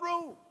go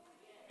through.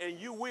 And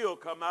you will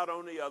come out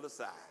on the other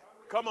side.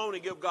 Come on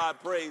and give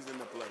God praise in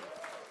the place.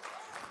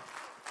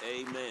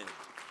 Amen.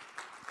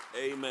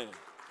 Amen.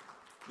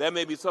 There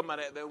may be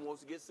somebody that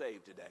wants to get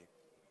saved today.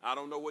 I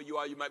don't know where you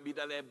are. You might be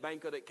that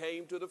banker that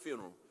came to the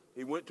funeral.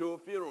 He went to a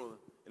funeral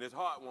and his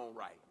heart won't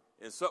right.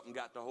 And something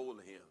got the hold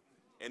of him.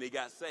 And he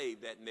got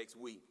saved that next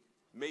week.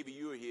 Maybe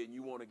you're here and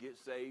you want to get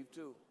saved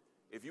too.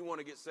 If you want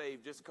to get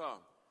saved, just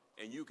come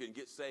and you can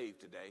get saved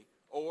today.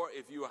 Or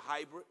if you're a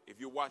hybrid, if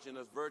you're watching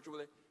us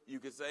virtually, you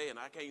can say, and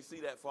I can't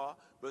see that far,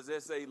 but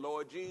just say,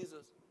 Lord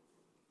Jesus,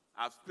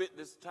 I've spent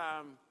this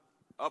time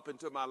up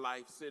into my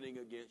life sinning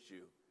against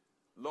you.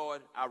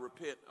 Lord, I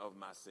repent of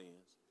my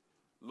sins.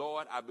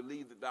 Lord, I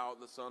believe that thou art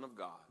the Son of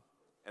God,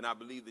 and I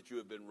believe that you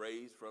have been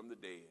raised from the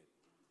dead.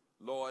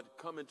 Lord,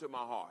 come into my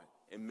heart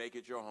and make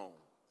it your home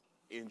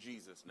in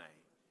Jesus' name.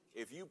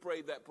 If you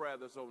prayed that prayer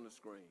that's on the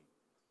screen,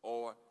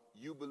 or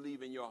you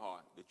believe in your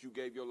heart that you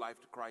gave your life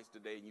to Christ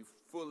today and you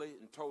fully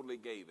and totally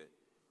gave it,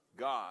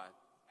 God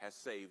has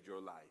saved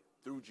your life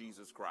through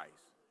Jesus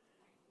Christ.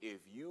 If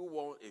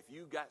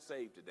you got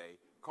saved today,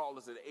 call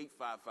us at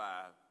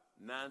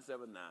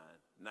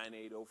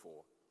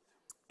 855-979-9804.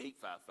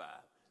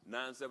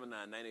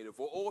 855-979-9804.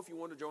 Or if you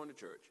want to join the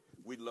church,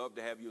 we'd love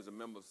to have you as a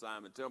member of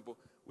Simon Temple.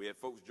 We have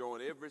folks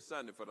join every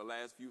Sunday for the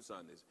last few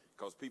Sundays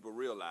because people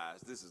realize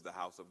this is the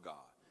house of God.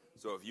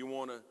 So if you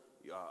want to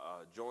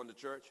join the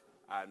church,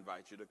 I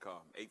invite you to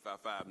come.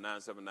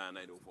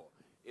 855-979-9804.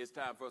 It's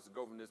time for us to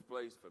go from this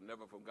place,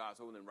 never from God's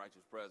holy and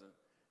righteous presence.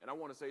 And I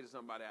want to say to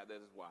somebody out there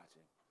that's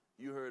watching,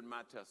 you heard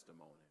my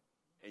testimony,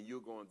 and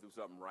you're going through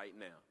something right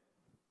now,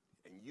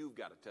 and you've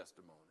got a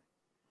testimony.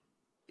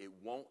 It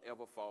won't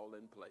ever fall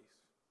in place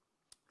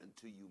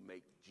until you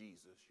make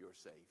Jesus your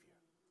Savior.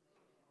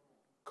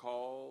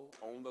 Call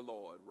on the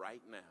Lord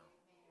right now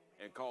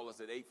and call us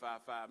at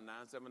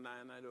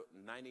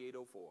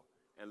 855-979-9804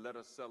 and let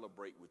us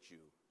celebrate with you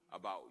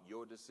about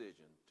your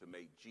decision to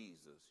make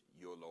Jesus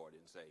your Lord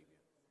and Savior.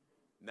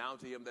 Now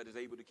to him that is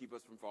able to keep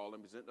us from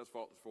falling, present us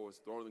faultless for us,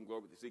 throne and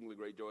glory with exceedingly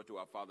great joy to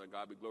our Father and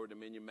God, be glory,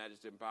 dominion,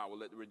 majesty, and power.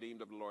 Let the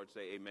redeemed of the Lord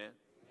say amen.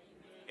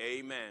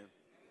 Amen.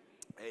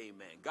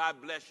 Amen.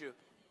 God bless you.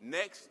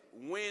 Next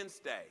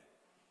Wednesday,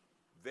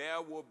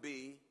 there will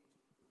be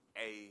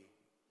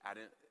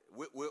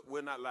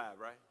we're not live,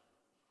 right?